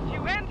not lose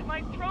you and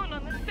my throne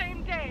on the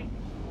same day.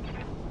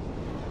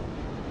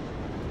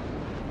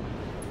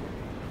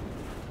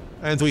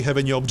 And we have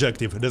a new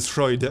objective.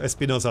 Destroy the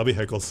Espinosa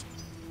vehicles.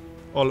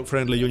 All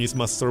friendly units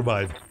must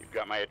survive. You've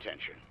got my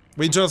attention.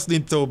 We just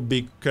need to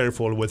be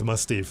careful with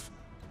Mastiff.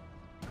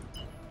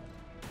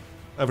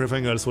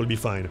 Everything else will be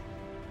fine.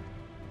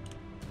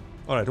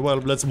 Alright, well,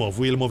 let's move.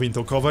 We'll move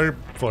into cover,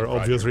 for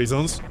obvious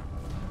reasons.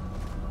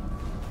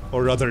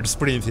 Or rather,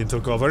 sprint into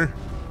cover.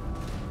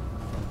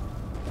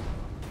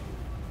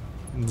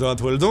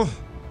 That will do.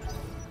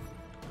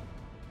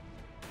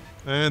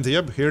 And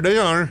yep, here they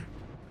are.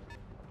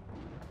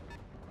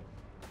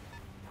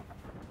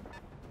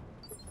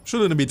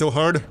 Shouldn't be too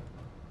hard.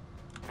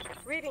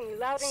 Reading you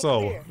loud and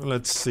So, clear.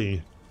 let's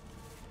see.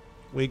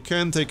 We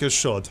can take a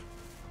shot.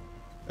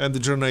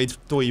 And generate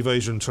 2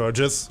 evasion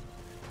charges.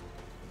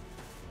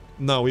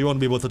 No, we won't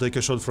be able to take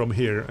a shot from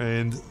here,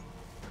 and...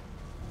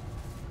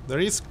 there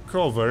is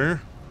cover.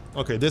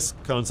 Okay, this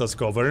counts as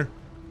cover.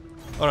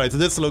 Alright,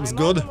 this looks I'm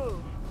on good. the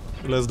move.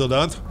 Let's do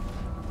that.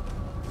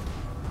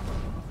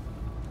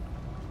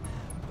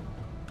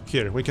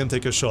 Here, we can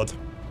take a shot.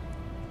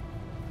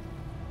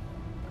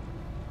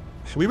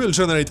 We will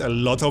generate a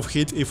lot of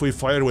heat if we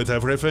fire with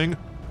everything,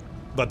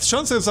 but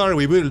chances are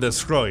we will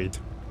destroy it.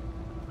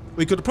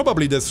 We could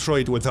probably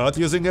destroy it without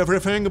using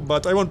everything,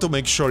 but I want to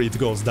make sure it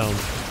goes down.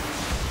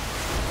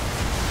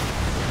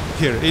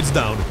 Here, it's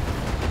down.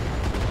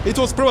 It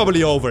was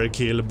probably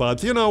overkill,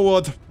 but you know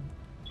what?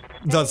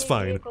 That's Enemy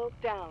fine. vehicle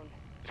down.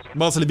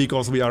 Mostly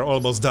because we are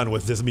almost done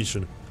with this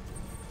mission.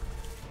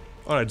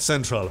 Alright,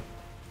 Central.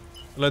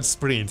 Let's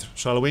sprint,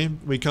 shall we?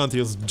 We can't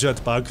use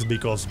jetpacks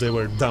because they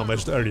were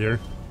damaged earlier.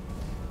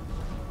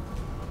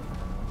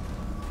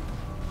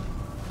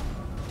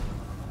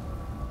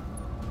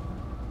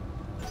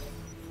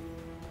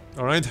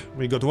 Alright,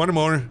 we got one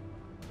more.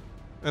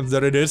 And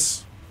there it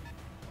is.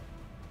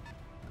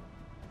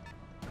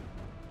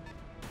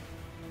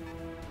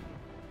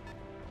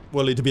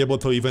 Will it be able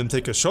to even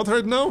take a shot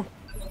right now?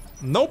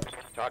 Nope.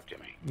 Talk to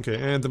me. Okay,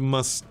 and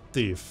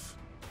Mastiff.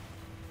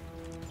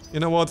 You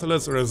know what?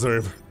 Let's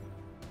reserve.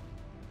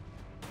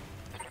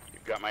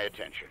 You've got my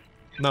attention.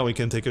 Now we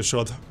can take a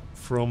shot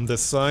from the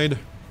side.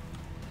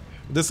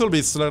 This will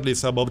be slightly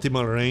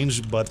suboptimal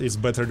range, but it's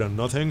better than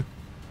nothing.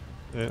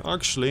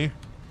 Actually,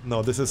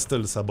 no, this is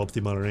still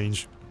suboptimal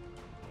range.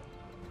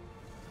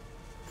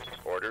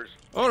 Orders?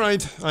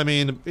 Alright, I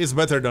mean, it's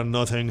better than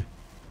nothing.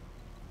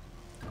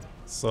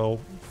 So,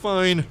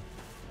 fine.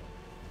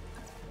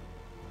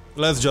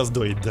 Let's just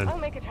do it then. I'll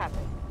make it happen.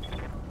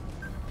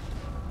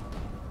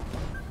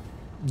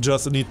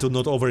 Just need to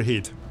not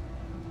overheat.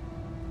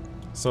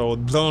 So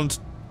don't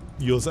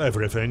use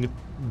everything.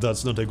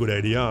 That's not a good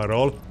idea at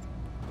all.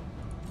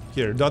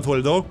 Here, that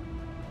will do.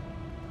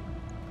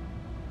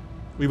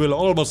 We will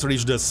almost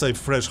reach the safe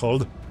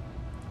threshold.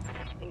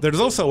 There's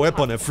also a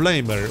weapon, a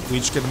flamer,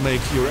 which can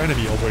make your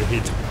enemy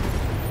overheat.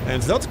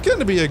 And that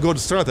can be a good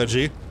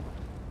strategy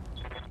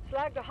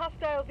Flag the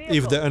hostile vehicle.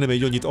 if the enemy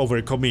unit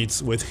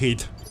overcommits with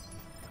heat.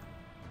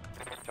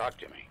 Talk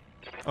to me.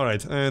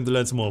 Alright, and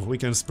let's move. We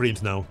can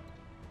sprint now.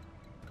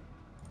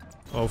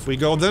 Off we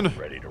go then.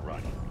 Ready to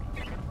run.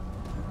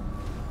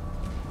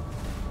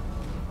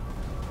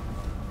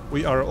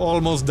 We are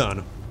almost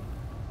done.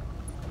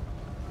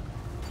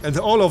 And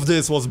all of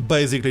this was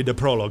basically the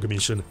prologue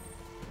mission.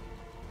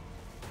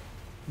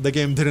 The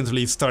game didn't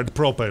really start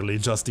properly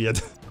just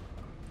yet.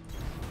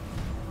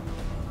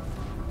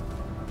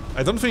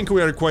 I don't think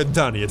we are quite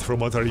done yet from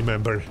what I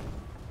remember.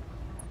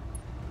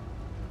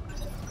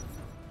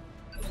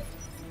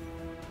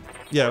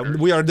 Yeah,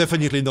 we are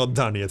definitely not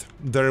done yet.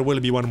 There will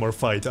be one more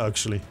fight,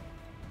 actually.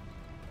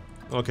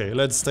 Okay,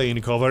 let's stay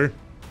in cover.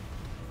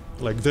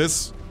 Like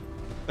this.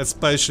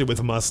 Especially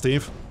with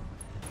Mastiff.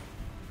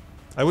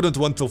 I wouldn't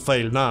want to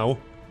fail now.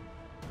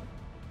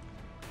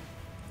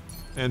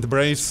 And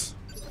brace.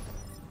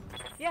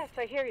 Yes,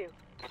 I hear you.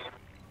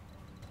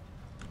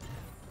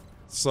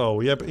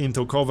 So, yep,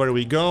 into cover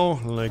we go,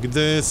 like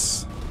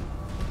this.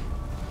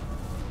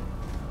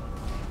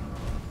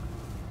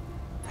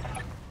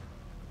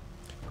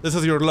 This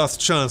is your last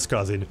chance,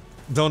 cousin.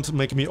 Don't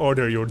make me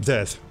order your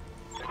death.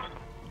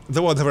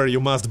 Do whatever you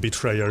must,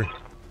 betrayer.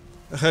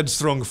 A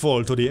headstrong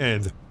fall to the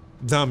end.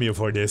 Damn you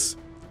for this.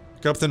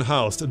 Captain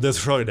Houst,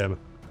 destroy them.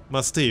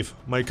 Mastiff,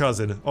 my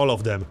cousin, all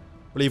of them.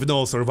 Leave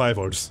no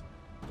survivors.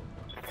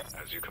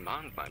 As you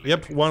command, my lady.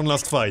 Yep, one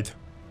last fight.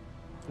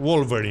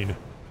 Wolverine.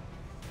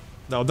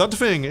 Now that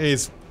thing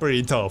is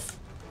pretty tough.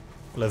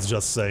 Let's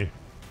just say.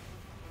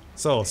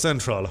 So,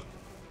 Central.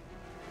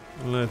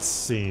 Let's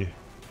see.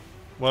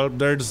 Well,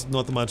 there's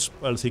not much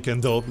else he can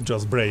do,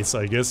 just brace,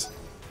 I guess.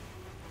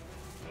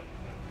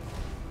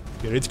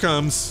 Here it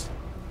comes.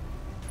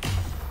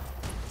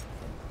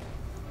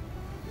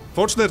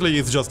 Fortunately,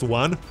 it's just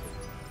one.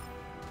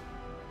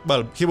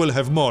 Well, he will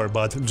have more,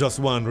 but just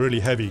one really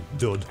heavy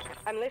dude.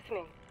 I'm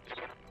listening.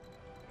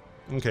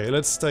 Okay,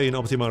 let's stay in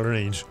optimal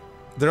range.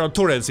 There are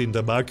turrets in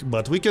the back,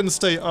 but we can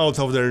stay out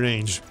of their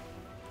range.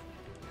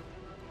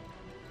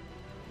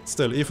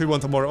 Still, if we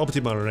want a more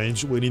optimal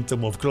range, we need to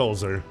move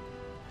closer.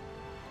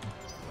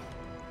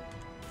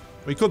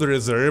 We could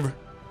reserve.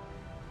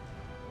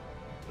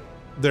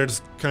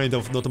 There's kind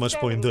of not much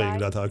point doing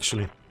that,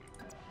 actually.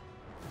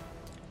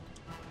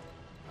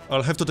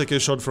 I'll have to take a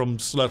shot from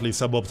slightly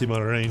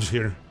suboptimal range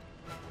here.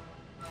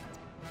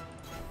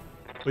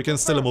 We can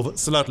still move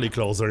slightly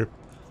closer.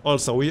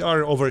 Also, we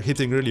are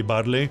overheating really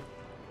badly.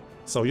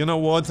 So, you know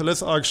what?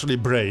 Let's actually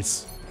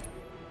brace.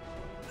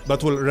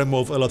 That will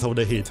remove a lot of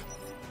the heat.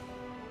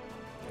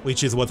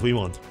 Which is what we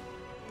want.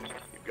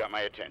 You've got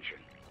my attention.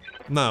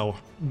 Now,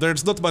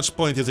 there's not much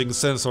point using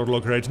sensor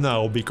lock right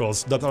now,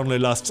 because that only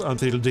lasts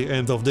until the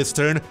end of this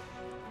turn.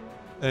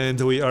 And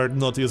we are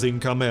not using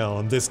Kamea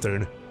on this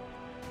turn.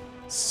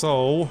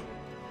 So...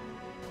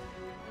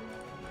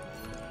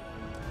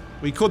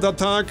 we could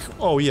attack...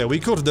 oh yeah, we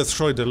could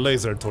destroy the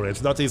laser turret,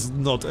 that is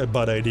not a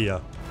bad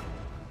idea.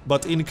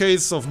 But in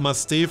case of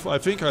Mastiff, I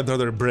think I'd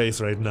rather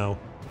brace right now.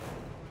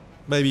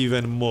 Maybe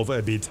even move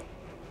a bit.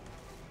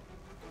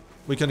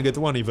 We can get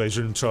one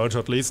evasion charge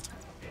at least.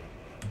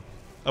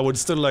 I would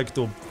still like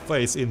to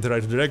face in the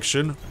right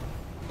direction.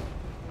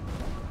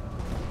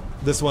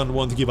 This one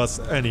won't give us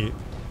any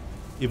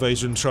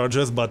evasion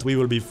charges, but we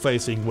will be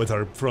facing with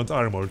our front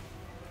armor.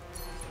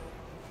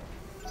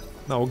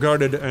 Now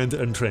guarded and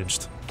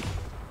entrenched.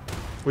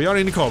 We are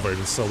in cover,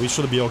 so we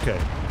should be okay.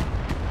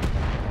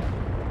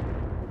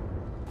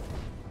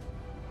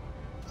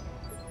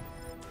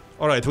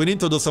 Alright, we need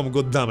to do some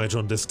good damage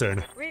on this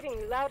turn. Reading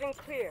you loud and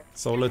clear.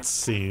 So let's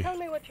see. Tell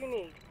me what you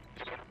need.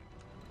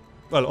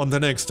 Well, on the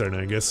next turn,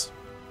 I guess.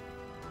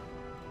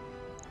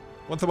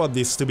 What about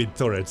these stupid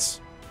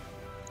turrets?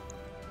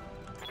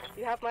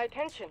 You have my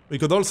attention. We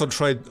could also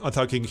try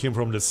attacking him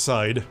from the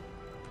side.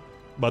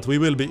 But we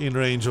will be in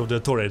range of the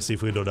turrets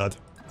if we do that.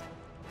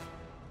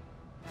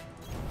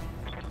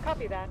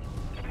 Copy that.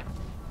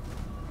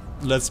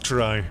 Let's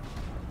try.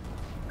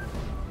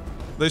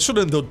 They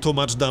shouldn't do too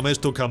much damage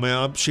to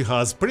Kamea. She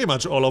has pretty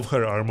much all of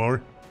her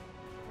armor.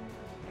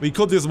 We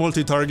could use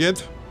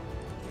multi-target.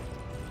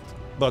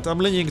 But I'm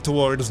leaning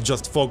towards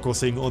just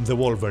focusing on the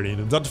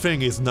Wolverine. That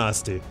thing is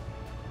nasty.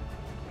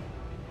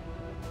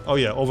 Oh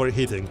yeah,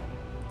 overheating.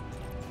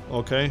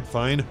 Okay,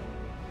 fine.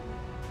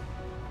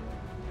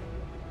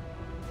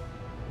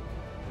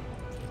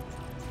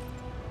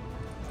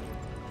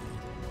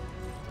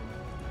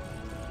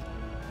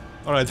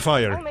 Alright,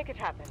 fire. I'll make it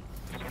happen.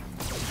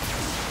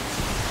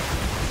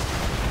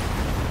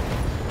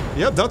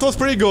 Yep, that was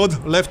pretty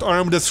good. Left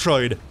arm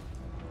destroyed.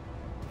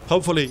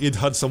 Hopefully it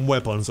had some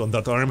weapons on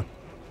that arm.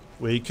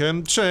 We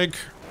can check.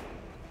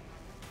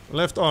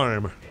 Left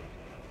arm.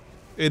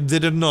 It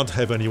did not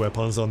have any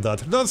weapons on that.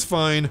 That's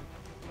fine.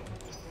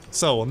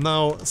 So,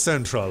 now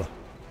central.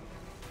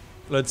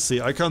 Let's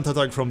see, I can't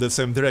attack from the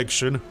same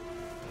direction.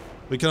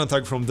 We can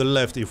attack from the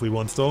left if we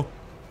want to.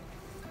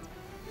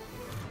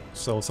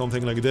 So,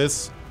 something like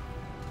this.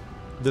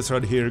 This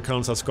right here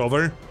counts as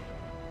cover.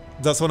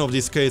 That's one of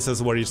these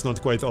cases where it's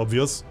not quite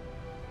obvious.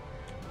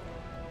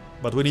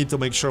 But we need to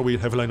make sure we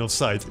have line of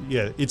sight.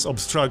 Yeah, it's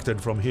obstructed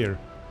from here.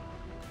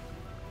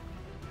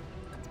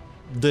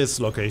 This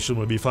location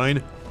will be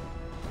fine.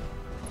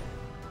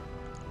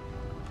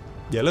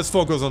 Yeah, let's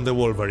focus on the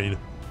Wolverine.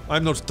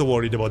 I'm not too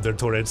worried about their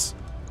turrets.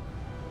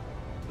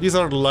 These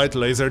are light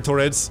laser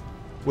turrets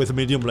with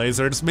medium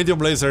lasers. Medium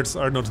lasers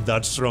are not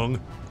that strong.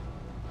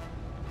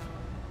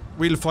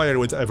 We'll fire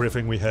with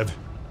everything we have.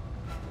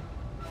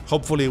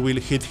 Hopefully we'll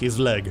hit his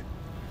leg.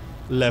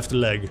 Left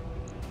leg.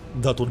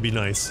 That would be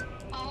nice.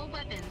 All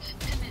weapons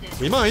committed.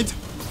 We might.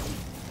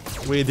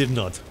 We did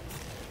not.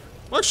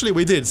 Actually,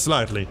 we did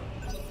slightly.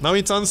 Now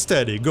it's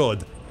unsteady,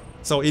 good.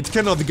 So it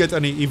cannot get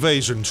any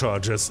evasion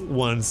charges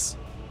once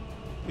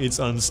it's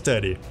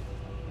unsteady.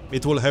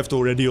 It will have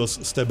to reduce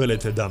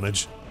stability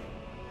damage.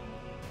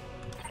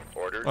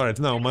 Orders. Alright,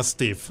 now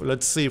Mastiff.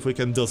 Let's see if we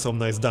can do some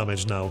nice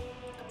damage now.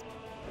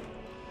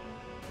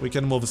 We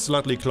can move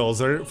slightly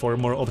closer for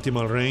more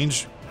optimal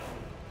range.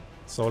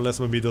 So let's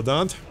maybe do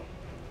that.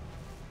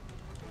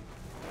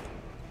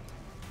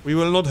 We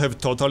will not have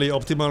totally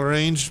optimal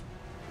range,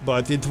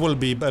 but it will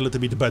be a little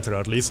bit better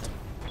at least.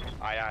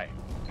 Aye, aye.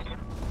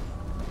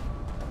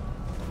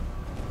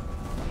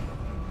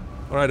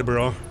 Alright,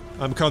 bro.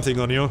 I'm counting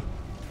on you.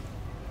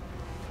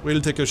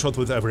 We'll take a shot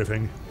with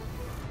everything.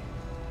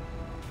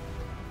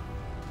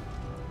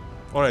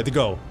 Alright,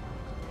 go.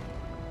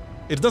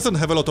 It doesn't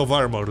have a lot of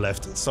armor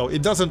left, so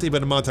it doesn't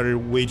even matter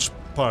which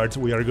part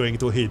we are going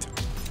to hit.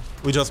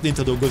 We just need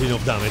to do good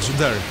enough damage.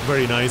 There,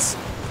 very nice.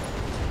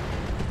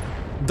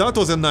 That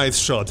was a nice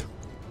shot.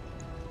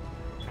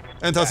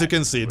 And as you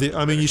can see, the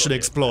ammunition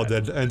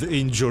exploded and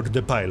injured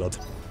the pilot.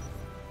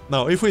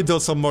 Now, if we do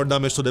some more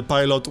damage to the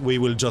pilot, we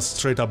will just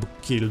straight up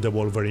kill the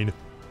Wolverine.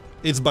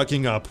 It's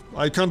backing up.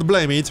 I can't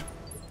blame it.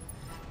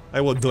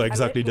 I would do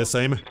exactly the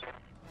same.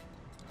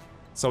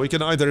 So we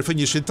can either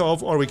finish it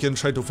off, or we can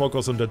try to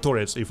focus on the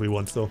turrets if we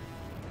want to.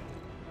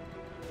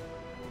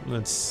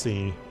 Let's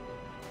see.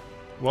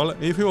 Well,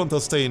 if we want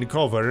to stay in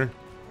cover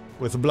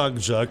with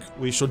Blackjack,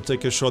 we should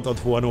take a shot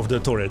at one of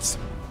the turrets.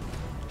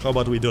 How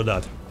about we do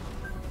that?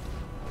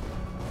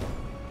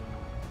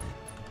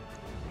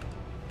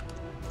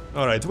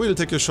 Alright, we'll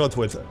take a shot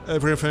with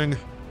everything.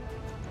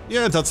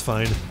 Yeah, that's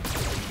fine.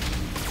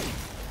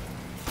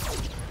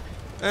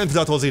 And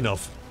that was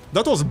enough.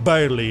 That was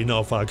barely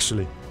enough,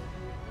 actually.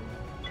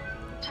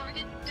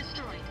 Target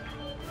destroyed.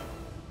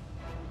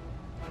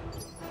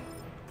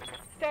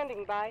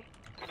 Standing by.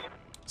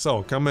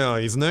 So,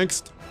 Kamea is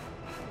next.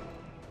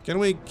 Can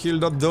we kill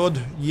that dude?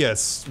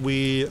 Yes,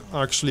 we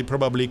actually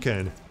probably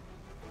can.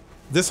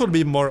 This would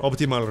be more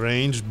optimal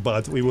range,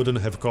 but we wouldn't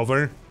have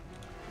cover.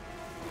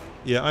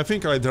 Yeah, I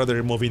think I'd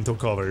rather move into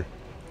cover.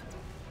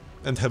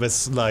 And have a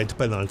slight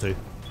penalty.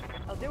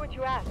 I'll do what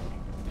you ask.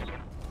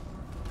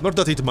 Not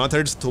that it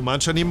matters too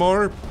much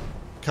anymore.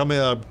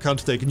 Kamea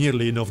can't take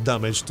nearly enough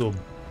damage to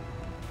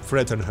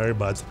threaten her,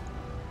 but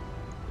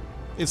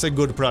it's a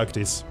good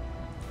practice.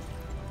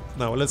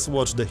 Now let's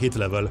watch the hit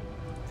level.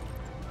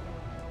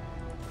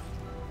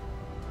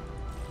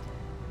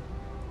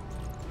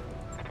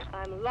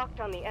 I'm locked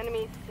on the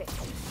enemy's 6.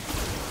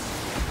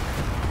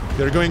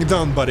 You're going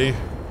down, buddy.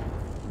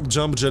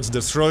 Jump jets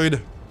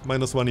destroyed.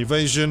 -1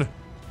 evasion.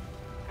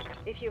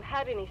 If you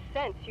had any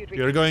sense, you'd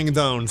You're going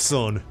down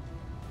soon.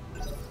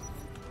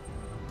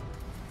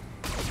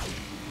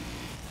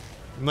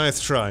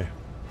 Nice try.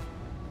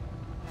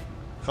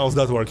 How's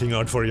that working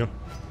out for you?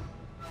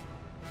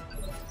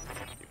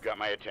 You've got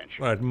my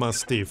attention. Right,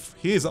 Mastiff.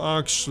 He's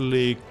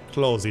actually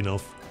close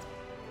enough.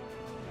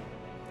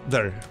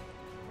 There.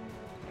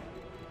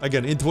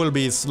 Again, it will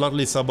be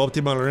slightly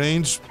suboptimal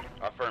range,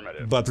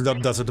 Affirmative. but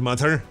that doesn't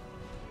matter.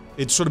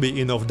 It should be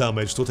enough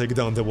damage to take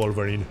down the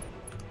Wolverine.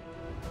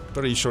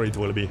 Pretty sure it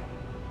will be.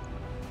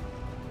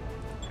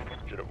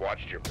 Should have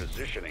watched your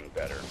positioning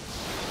better.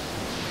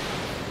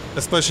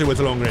 Especially with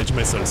long-range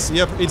missiles.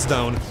 Yep, it's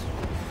down.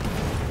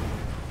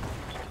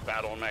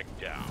 Battletech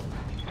down.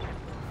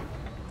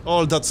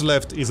 All that's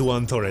left is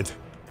one turret.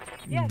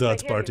 Yes, I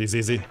That hear part you. is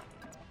easy.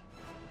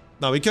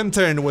 Now we can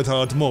turn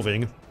without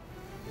moving.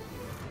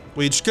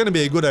 Which can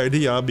be a good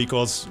idea,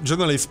 because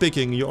generally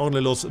speaking you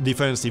only lose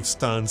defensive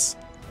stance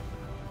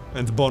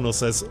and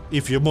bonuses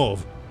if you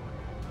move.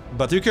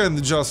 But you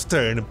can just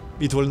turn,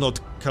 it will not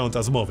count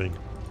as moving.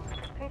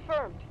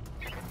 Confirmed.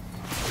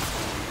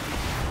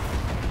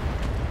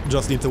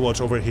 Just need to watch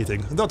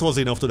overheating. That was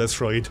enough to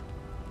destroy it.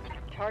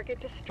 Target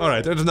destroyed.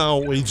 Alright, and now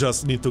we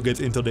just need to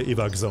get into the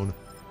evac zone.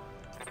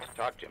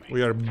 Talk to me.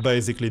 We are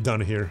basically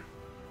done here.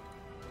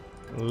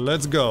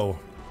 Let's go.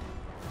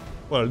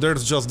 Well,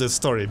 there's just the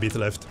story bit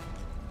left.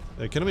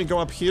 Can we go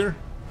up here?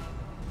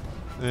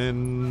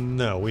 And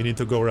no, we need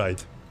to go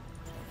right.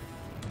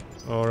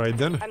 Alright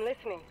then, I'm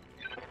listening.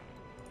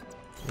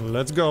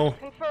 let's go.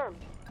 Confirmed.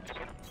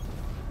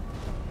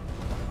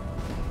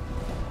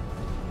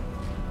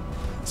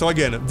 So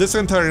again, this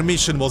entire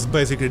mission was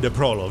basically the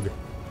prologue.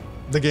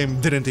 The game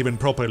didn't even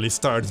properly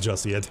start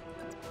just yet.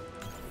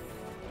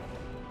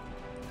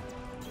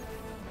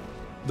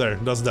 There,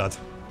 that's that.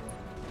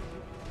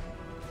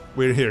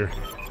 We're here.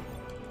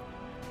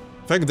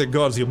 Thank the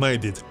gods you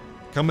made it.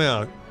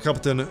 Kamea,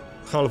 Captain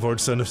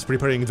Halvorsen is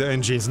preparing the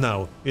engines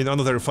now. In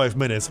another 5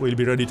 minutes we'll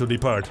be ready to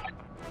depart.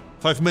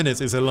 5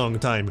 minutes is a long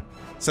time.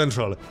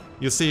 Central,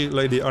 you see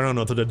Lady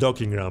Arano to the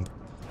docking ramp.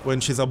 When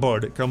she's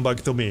aboard, come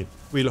back to me.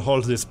 We'll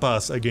hold this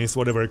pass against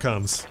whatever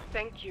comes.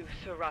 Thank you,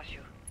 Sir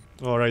Rashu.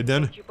 Alright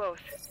then. Thank you both.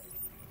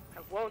 I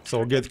won't So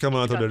forget get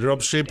Kamea to the what you've done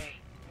dropship. today.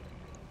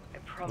 I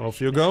promise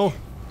Off you go.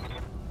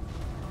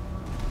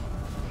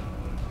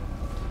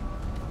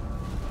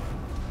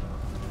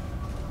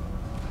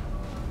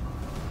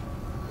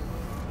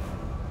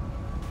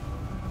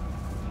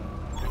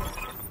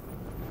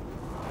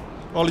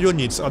 All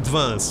units,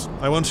 advance.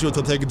 I want you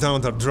to take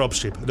down that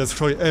dropship.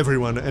 Destroy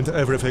everyone and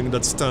everything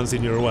that stands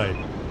in your way.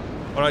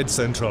 Alright,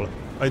 Central.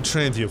 I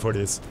trained you for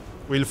this.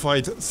 We'll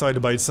fight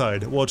side by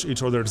side, watch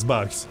each other's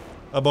backs.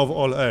 Above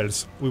all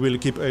else, we will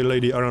keep a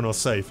Lady Arano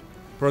safe.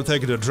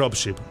 Protect the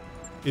dropship.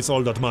 It's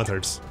all that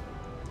matters.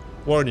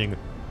 Warning.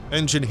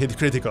 Engine hit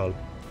critical.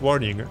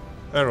 Warning.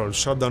 Error,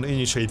 shutdown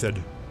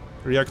initiated.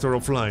 Reactor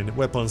offline,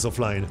 weapons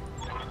offline.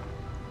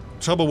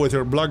 Trouble with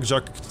your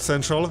Blackjack,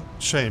 Central?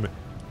 Shame.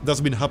 That's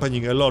been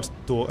happening a lot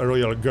to a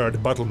Royal Guard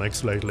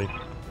battlemechs lately.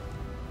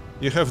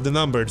 You have the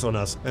numbers on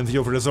us, and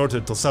you've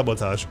resorted to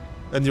sabotage,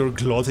 and you're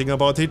gloating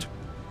about it?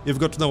 You've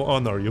got no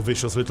honor, you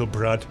vicious little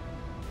brat.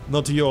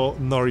 Not you,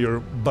 nor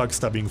your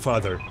backstabbing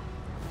father.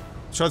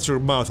 Shut your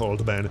mouth,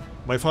 old man.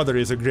 My father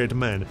is a great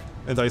man,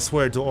 and I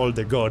swear to all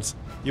the gods,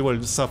 you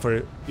will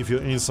suffer if you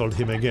insult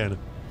him again.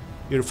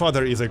 Your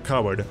father is a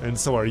coward, and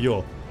so are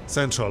you.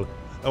 Central,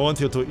 I want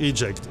you to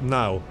eject,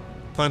 now.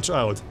 Punch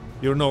out.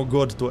 You're no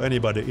good to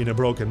anybody in a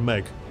broken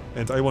mech,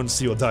 and I won't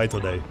see you die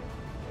today.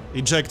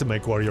 Eject,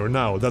 mech warrior,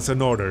 now, that's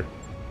an order.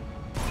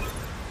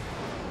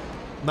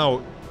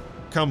 Now,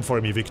 come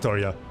for me,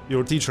 Victoria.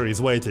 Your teacher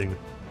is waiting.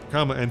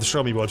 Come and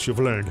show me what you've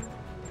learned.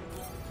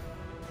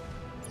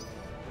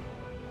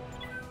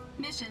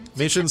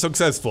 Mission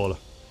successful.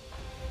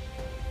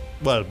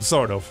 Well,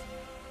 sort of.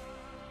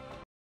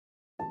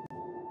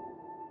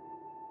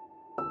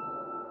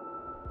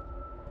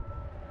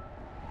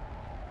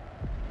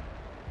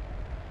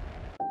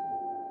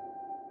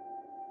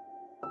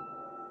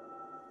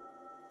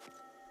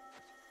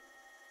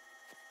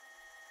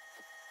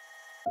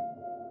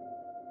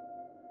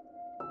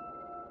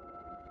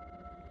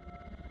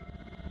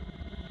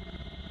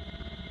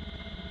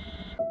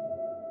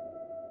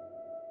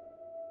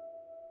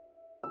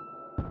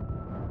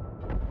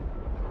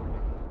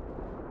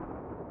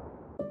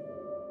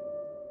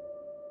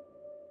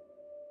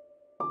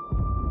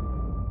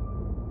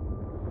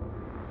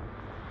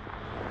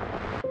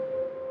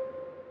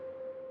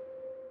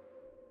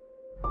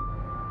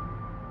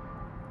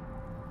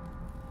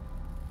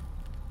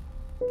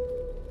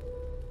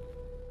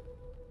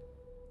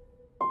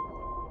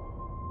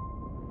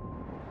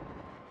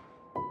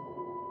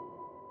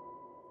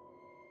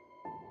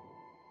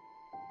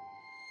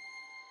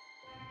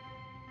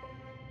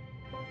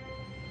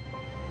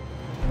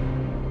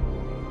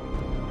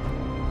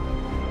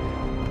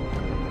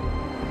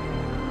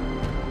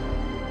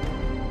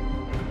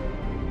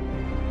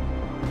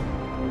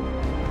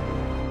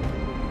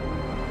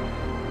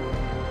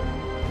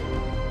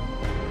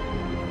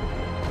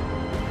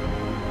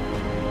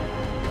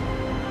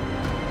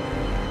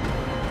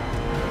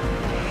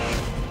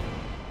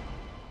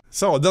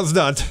 So, that's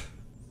that.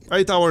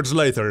 8 hours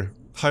later.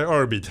 High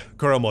orbit,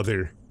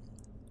 Koromodir.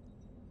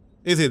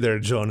 Easy there,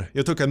 John.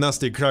 You took a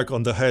nasty crack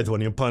on the head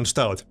when you punched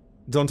out.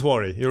 Don't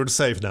worry, you're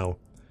safe now.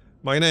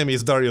 My name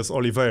is Darius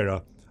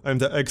Oliveira. I'm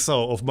the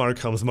XO of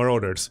Markham's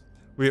Marauders.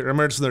 We're a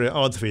mercenary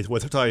outfit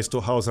with ties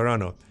to House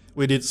Arano.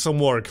 We did some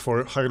work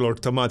for High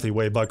Lord Tamati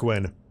way back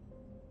when.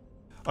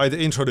 I'd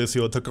introduce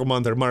you to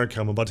Commander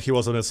Markham, but he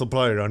was on a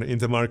supply run in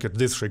the market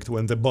district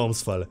when the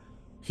bombs fell.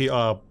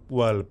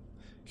 Well,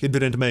 he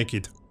didn't make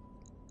it.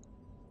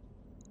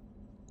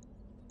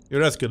 You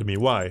rescued me,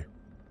 why?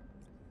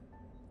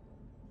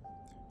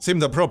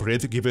 Seemed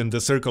appropriate given the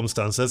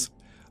circumstances.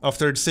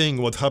 After seeing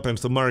what happened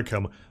to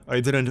Markham, I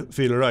didn't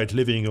feel right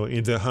leaving you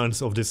in the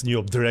hands of this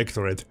new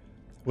directorate.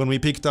 When we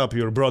picked up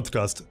your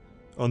broadcast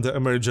on the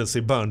emergency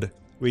band,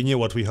 we knew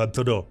what we had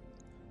to do.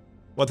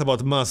 What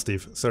about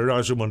Mastiff, Sir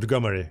Raju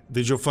Montgomery?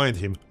 Did you find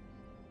him?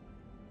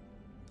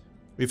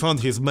 We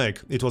found his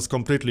mech. It was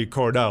completely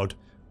cored out.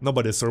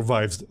 Nobody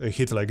survived a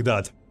hit like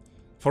that.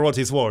 For what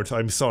it's worth,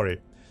 I'm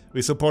sorry.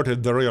 We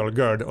supported the Royal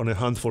Guard on a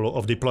handful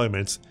of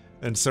deployments,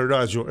 and Sir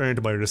Raju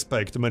earned my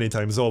respect many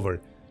times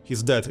over.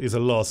 His death is a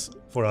loss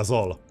for us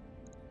all.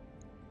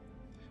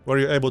 Were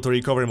you able to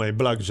recover my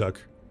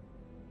blackjack?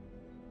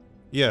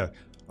 Yeah,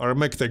 our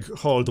mech tech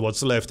hauled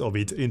what's left of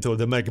it into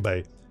the mech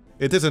bay.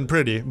 It isn't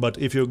pretty, but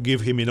if you give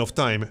him enough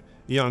time,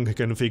 Young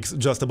can fix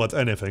just about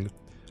anything.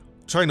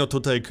 Try not to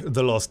take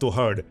the loss too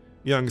hard.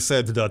 Young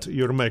said that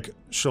your mech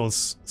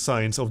shows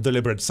signs of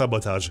deliberate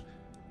sabotage.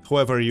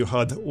 Whoever you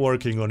had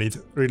working on it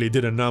really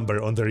did a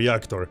number on the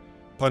reactor.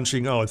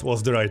 Punching out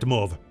was the right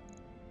move.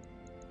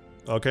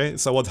 Okay,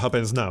 so what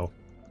happens now?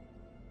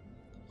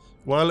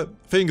 Well,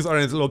 things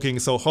aren't looking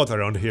so hot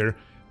around here.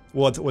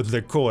 What with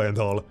the coup and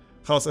all,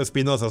 House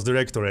Espinosa's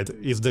directorate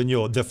is the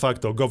new de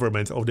facto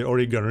government of the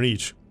Oregon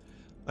Reach.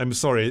 I'm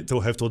sorry to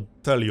have to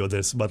tell you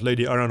this, but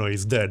Lady Arano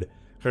is dead.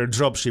 Her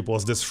dropship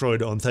was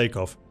destroyed on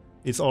takeoff.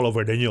 It's all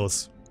over the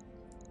news.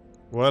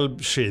 Well,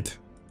 shit.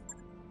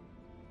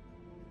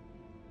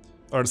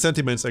 Our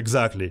sentiments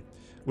exactly.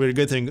 We're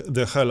getting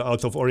the hell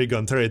out of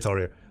Oregon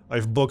territory.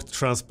 I've booked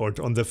transport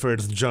on the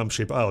first jump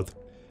ship out.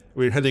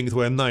 We're heading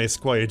to a nice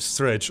quiet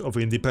stretch of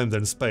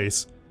independent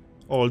space,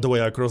 all the way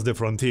across the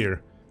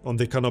frontier, on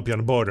the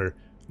Canopian border.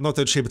 Not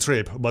a cheap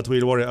trip, but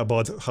we'll worry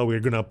about how we're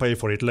gonna pay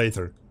for it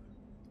later.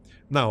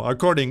 Now,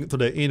 according to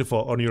the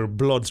info on your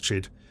blood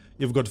sheet,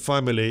 you've got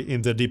family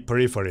in the deep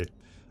periphery.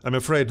 I'm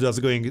afraid that's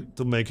going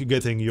to make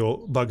getting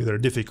you back there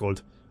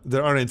difficult.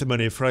 There aren't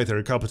many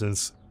freighter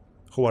captains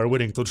who are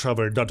willing to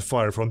travel that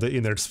far from the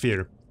inner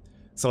sphere.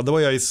 So the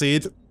way I see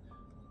it,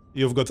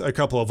 you've got a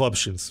couple of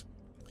options.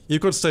 You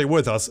could stay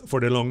with us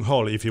for the long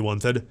haul if you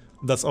wanted.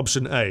 That's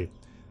option A.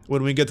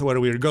 When we get where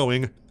we're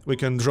going, we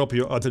can drop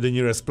you at the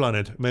nearest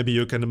planet. Maybe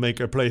you can make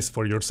a place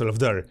for yourself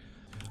there.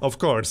 Of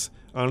course,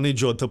 I'll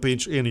need you to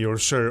pitch in your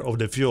share of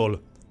the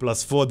fuel,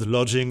 plus food,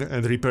 lodging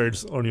and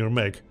repairs on your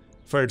mech.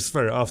 Fair's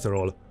fair after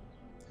all.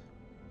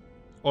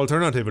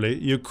 Alternatively,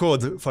 you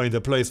could find a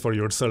place for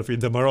yourself in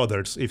the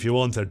Marauders if you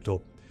wanted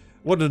to.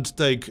 Wouldn't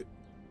take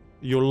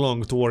you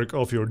long to work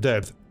off your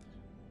debt.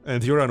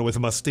 And you run with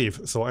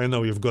Mastiff, so I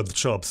know you've got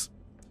chops.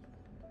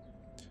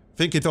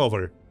 Think it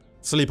over.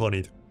 Sleep on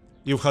it.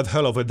 You've had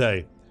hell of a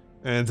day.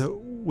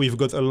 And we've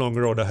got a long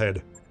road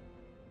ahead.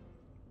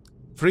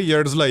 3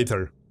 years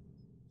later.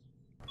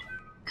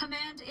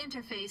 Command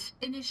interface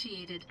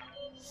initiated.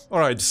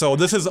 Alright, so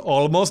this is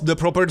almost the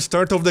proper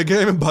start of the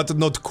game, but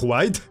not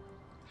quite.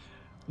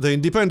 The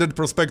Independent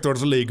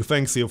Prospectors League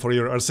thanks you for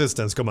your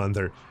assistance,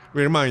 Commander.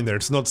 We're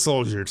miners, not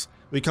soldiers.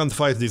 We can't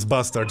fight these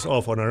bastards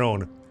off on our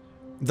own.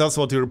 That's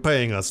what you're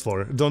paying us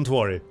for, don't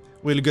worry.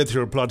 We'll get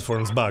your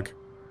platforms back.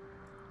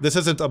 This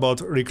isn't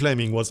about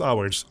reclaiming what's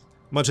ours.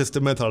 Much as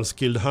the metals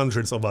killed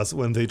hundreds of us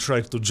when they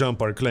tried to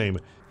jump our claim.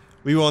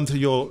 We want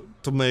you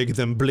to make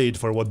them bleed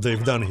for what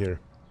they've done here.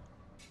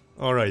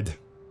 Alright.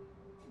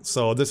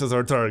 So this is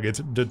our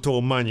target, the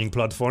 2 mining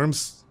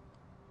platforms.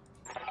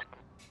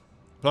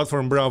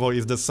 Platform Bravo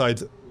is the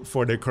site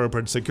for the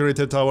corporate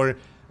security tower.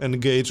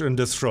 Engage and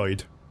destroy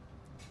it.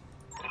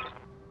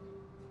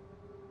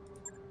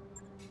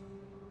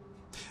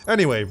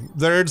 Anyway,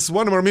 there's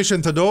one more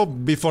mission to do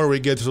before we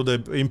get to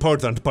the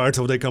important part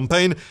of the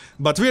campaign,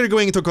 but we're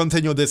going to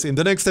continue this in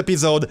the next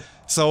episode,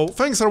 so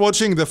thanks for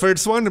watching the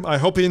first one, I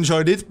hope you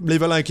enjoyed it,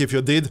 leave a like if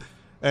you did,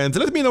 and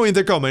let me know in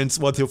the comments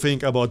what you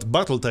think about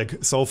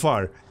Battletech so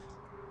far.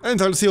 And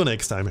I'll see you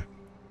next time.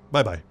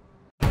 Bye bye.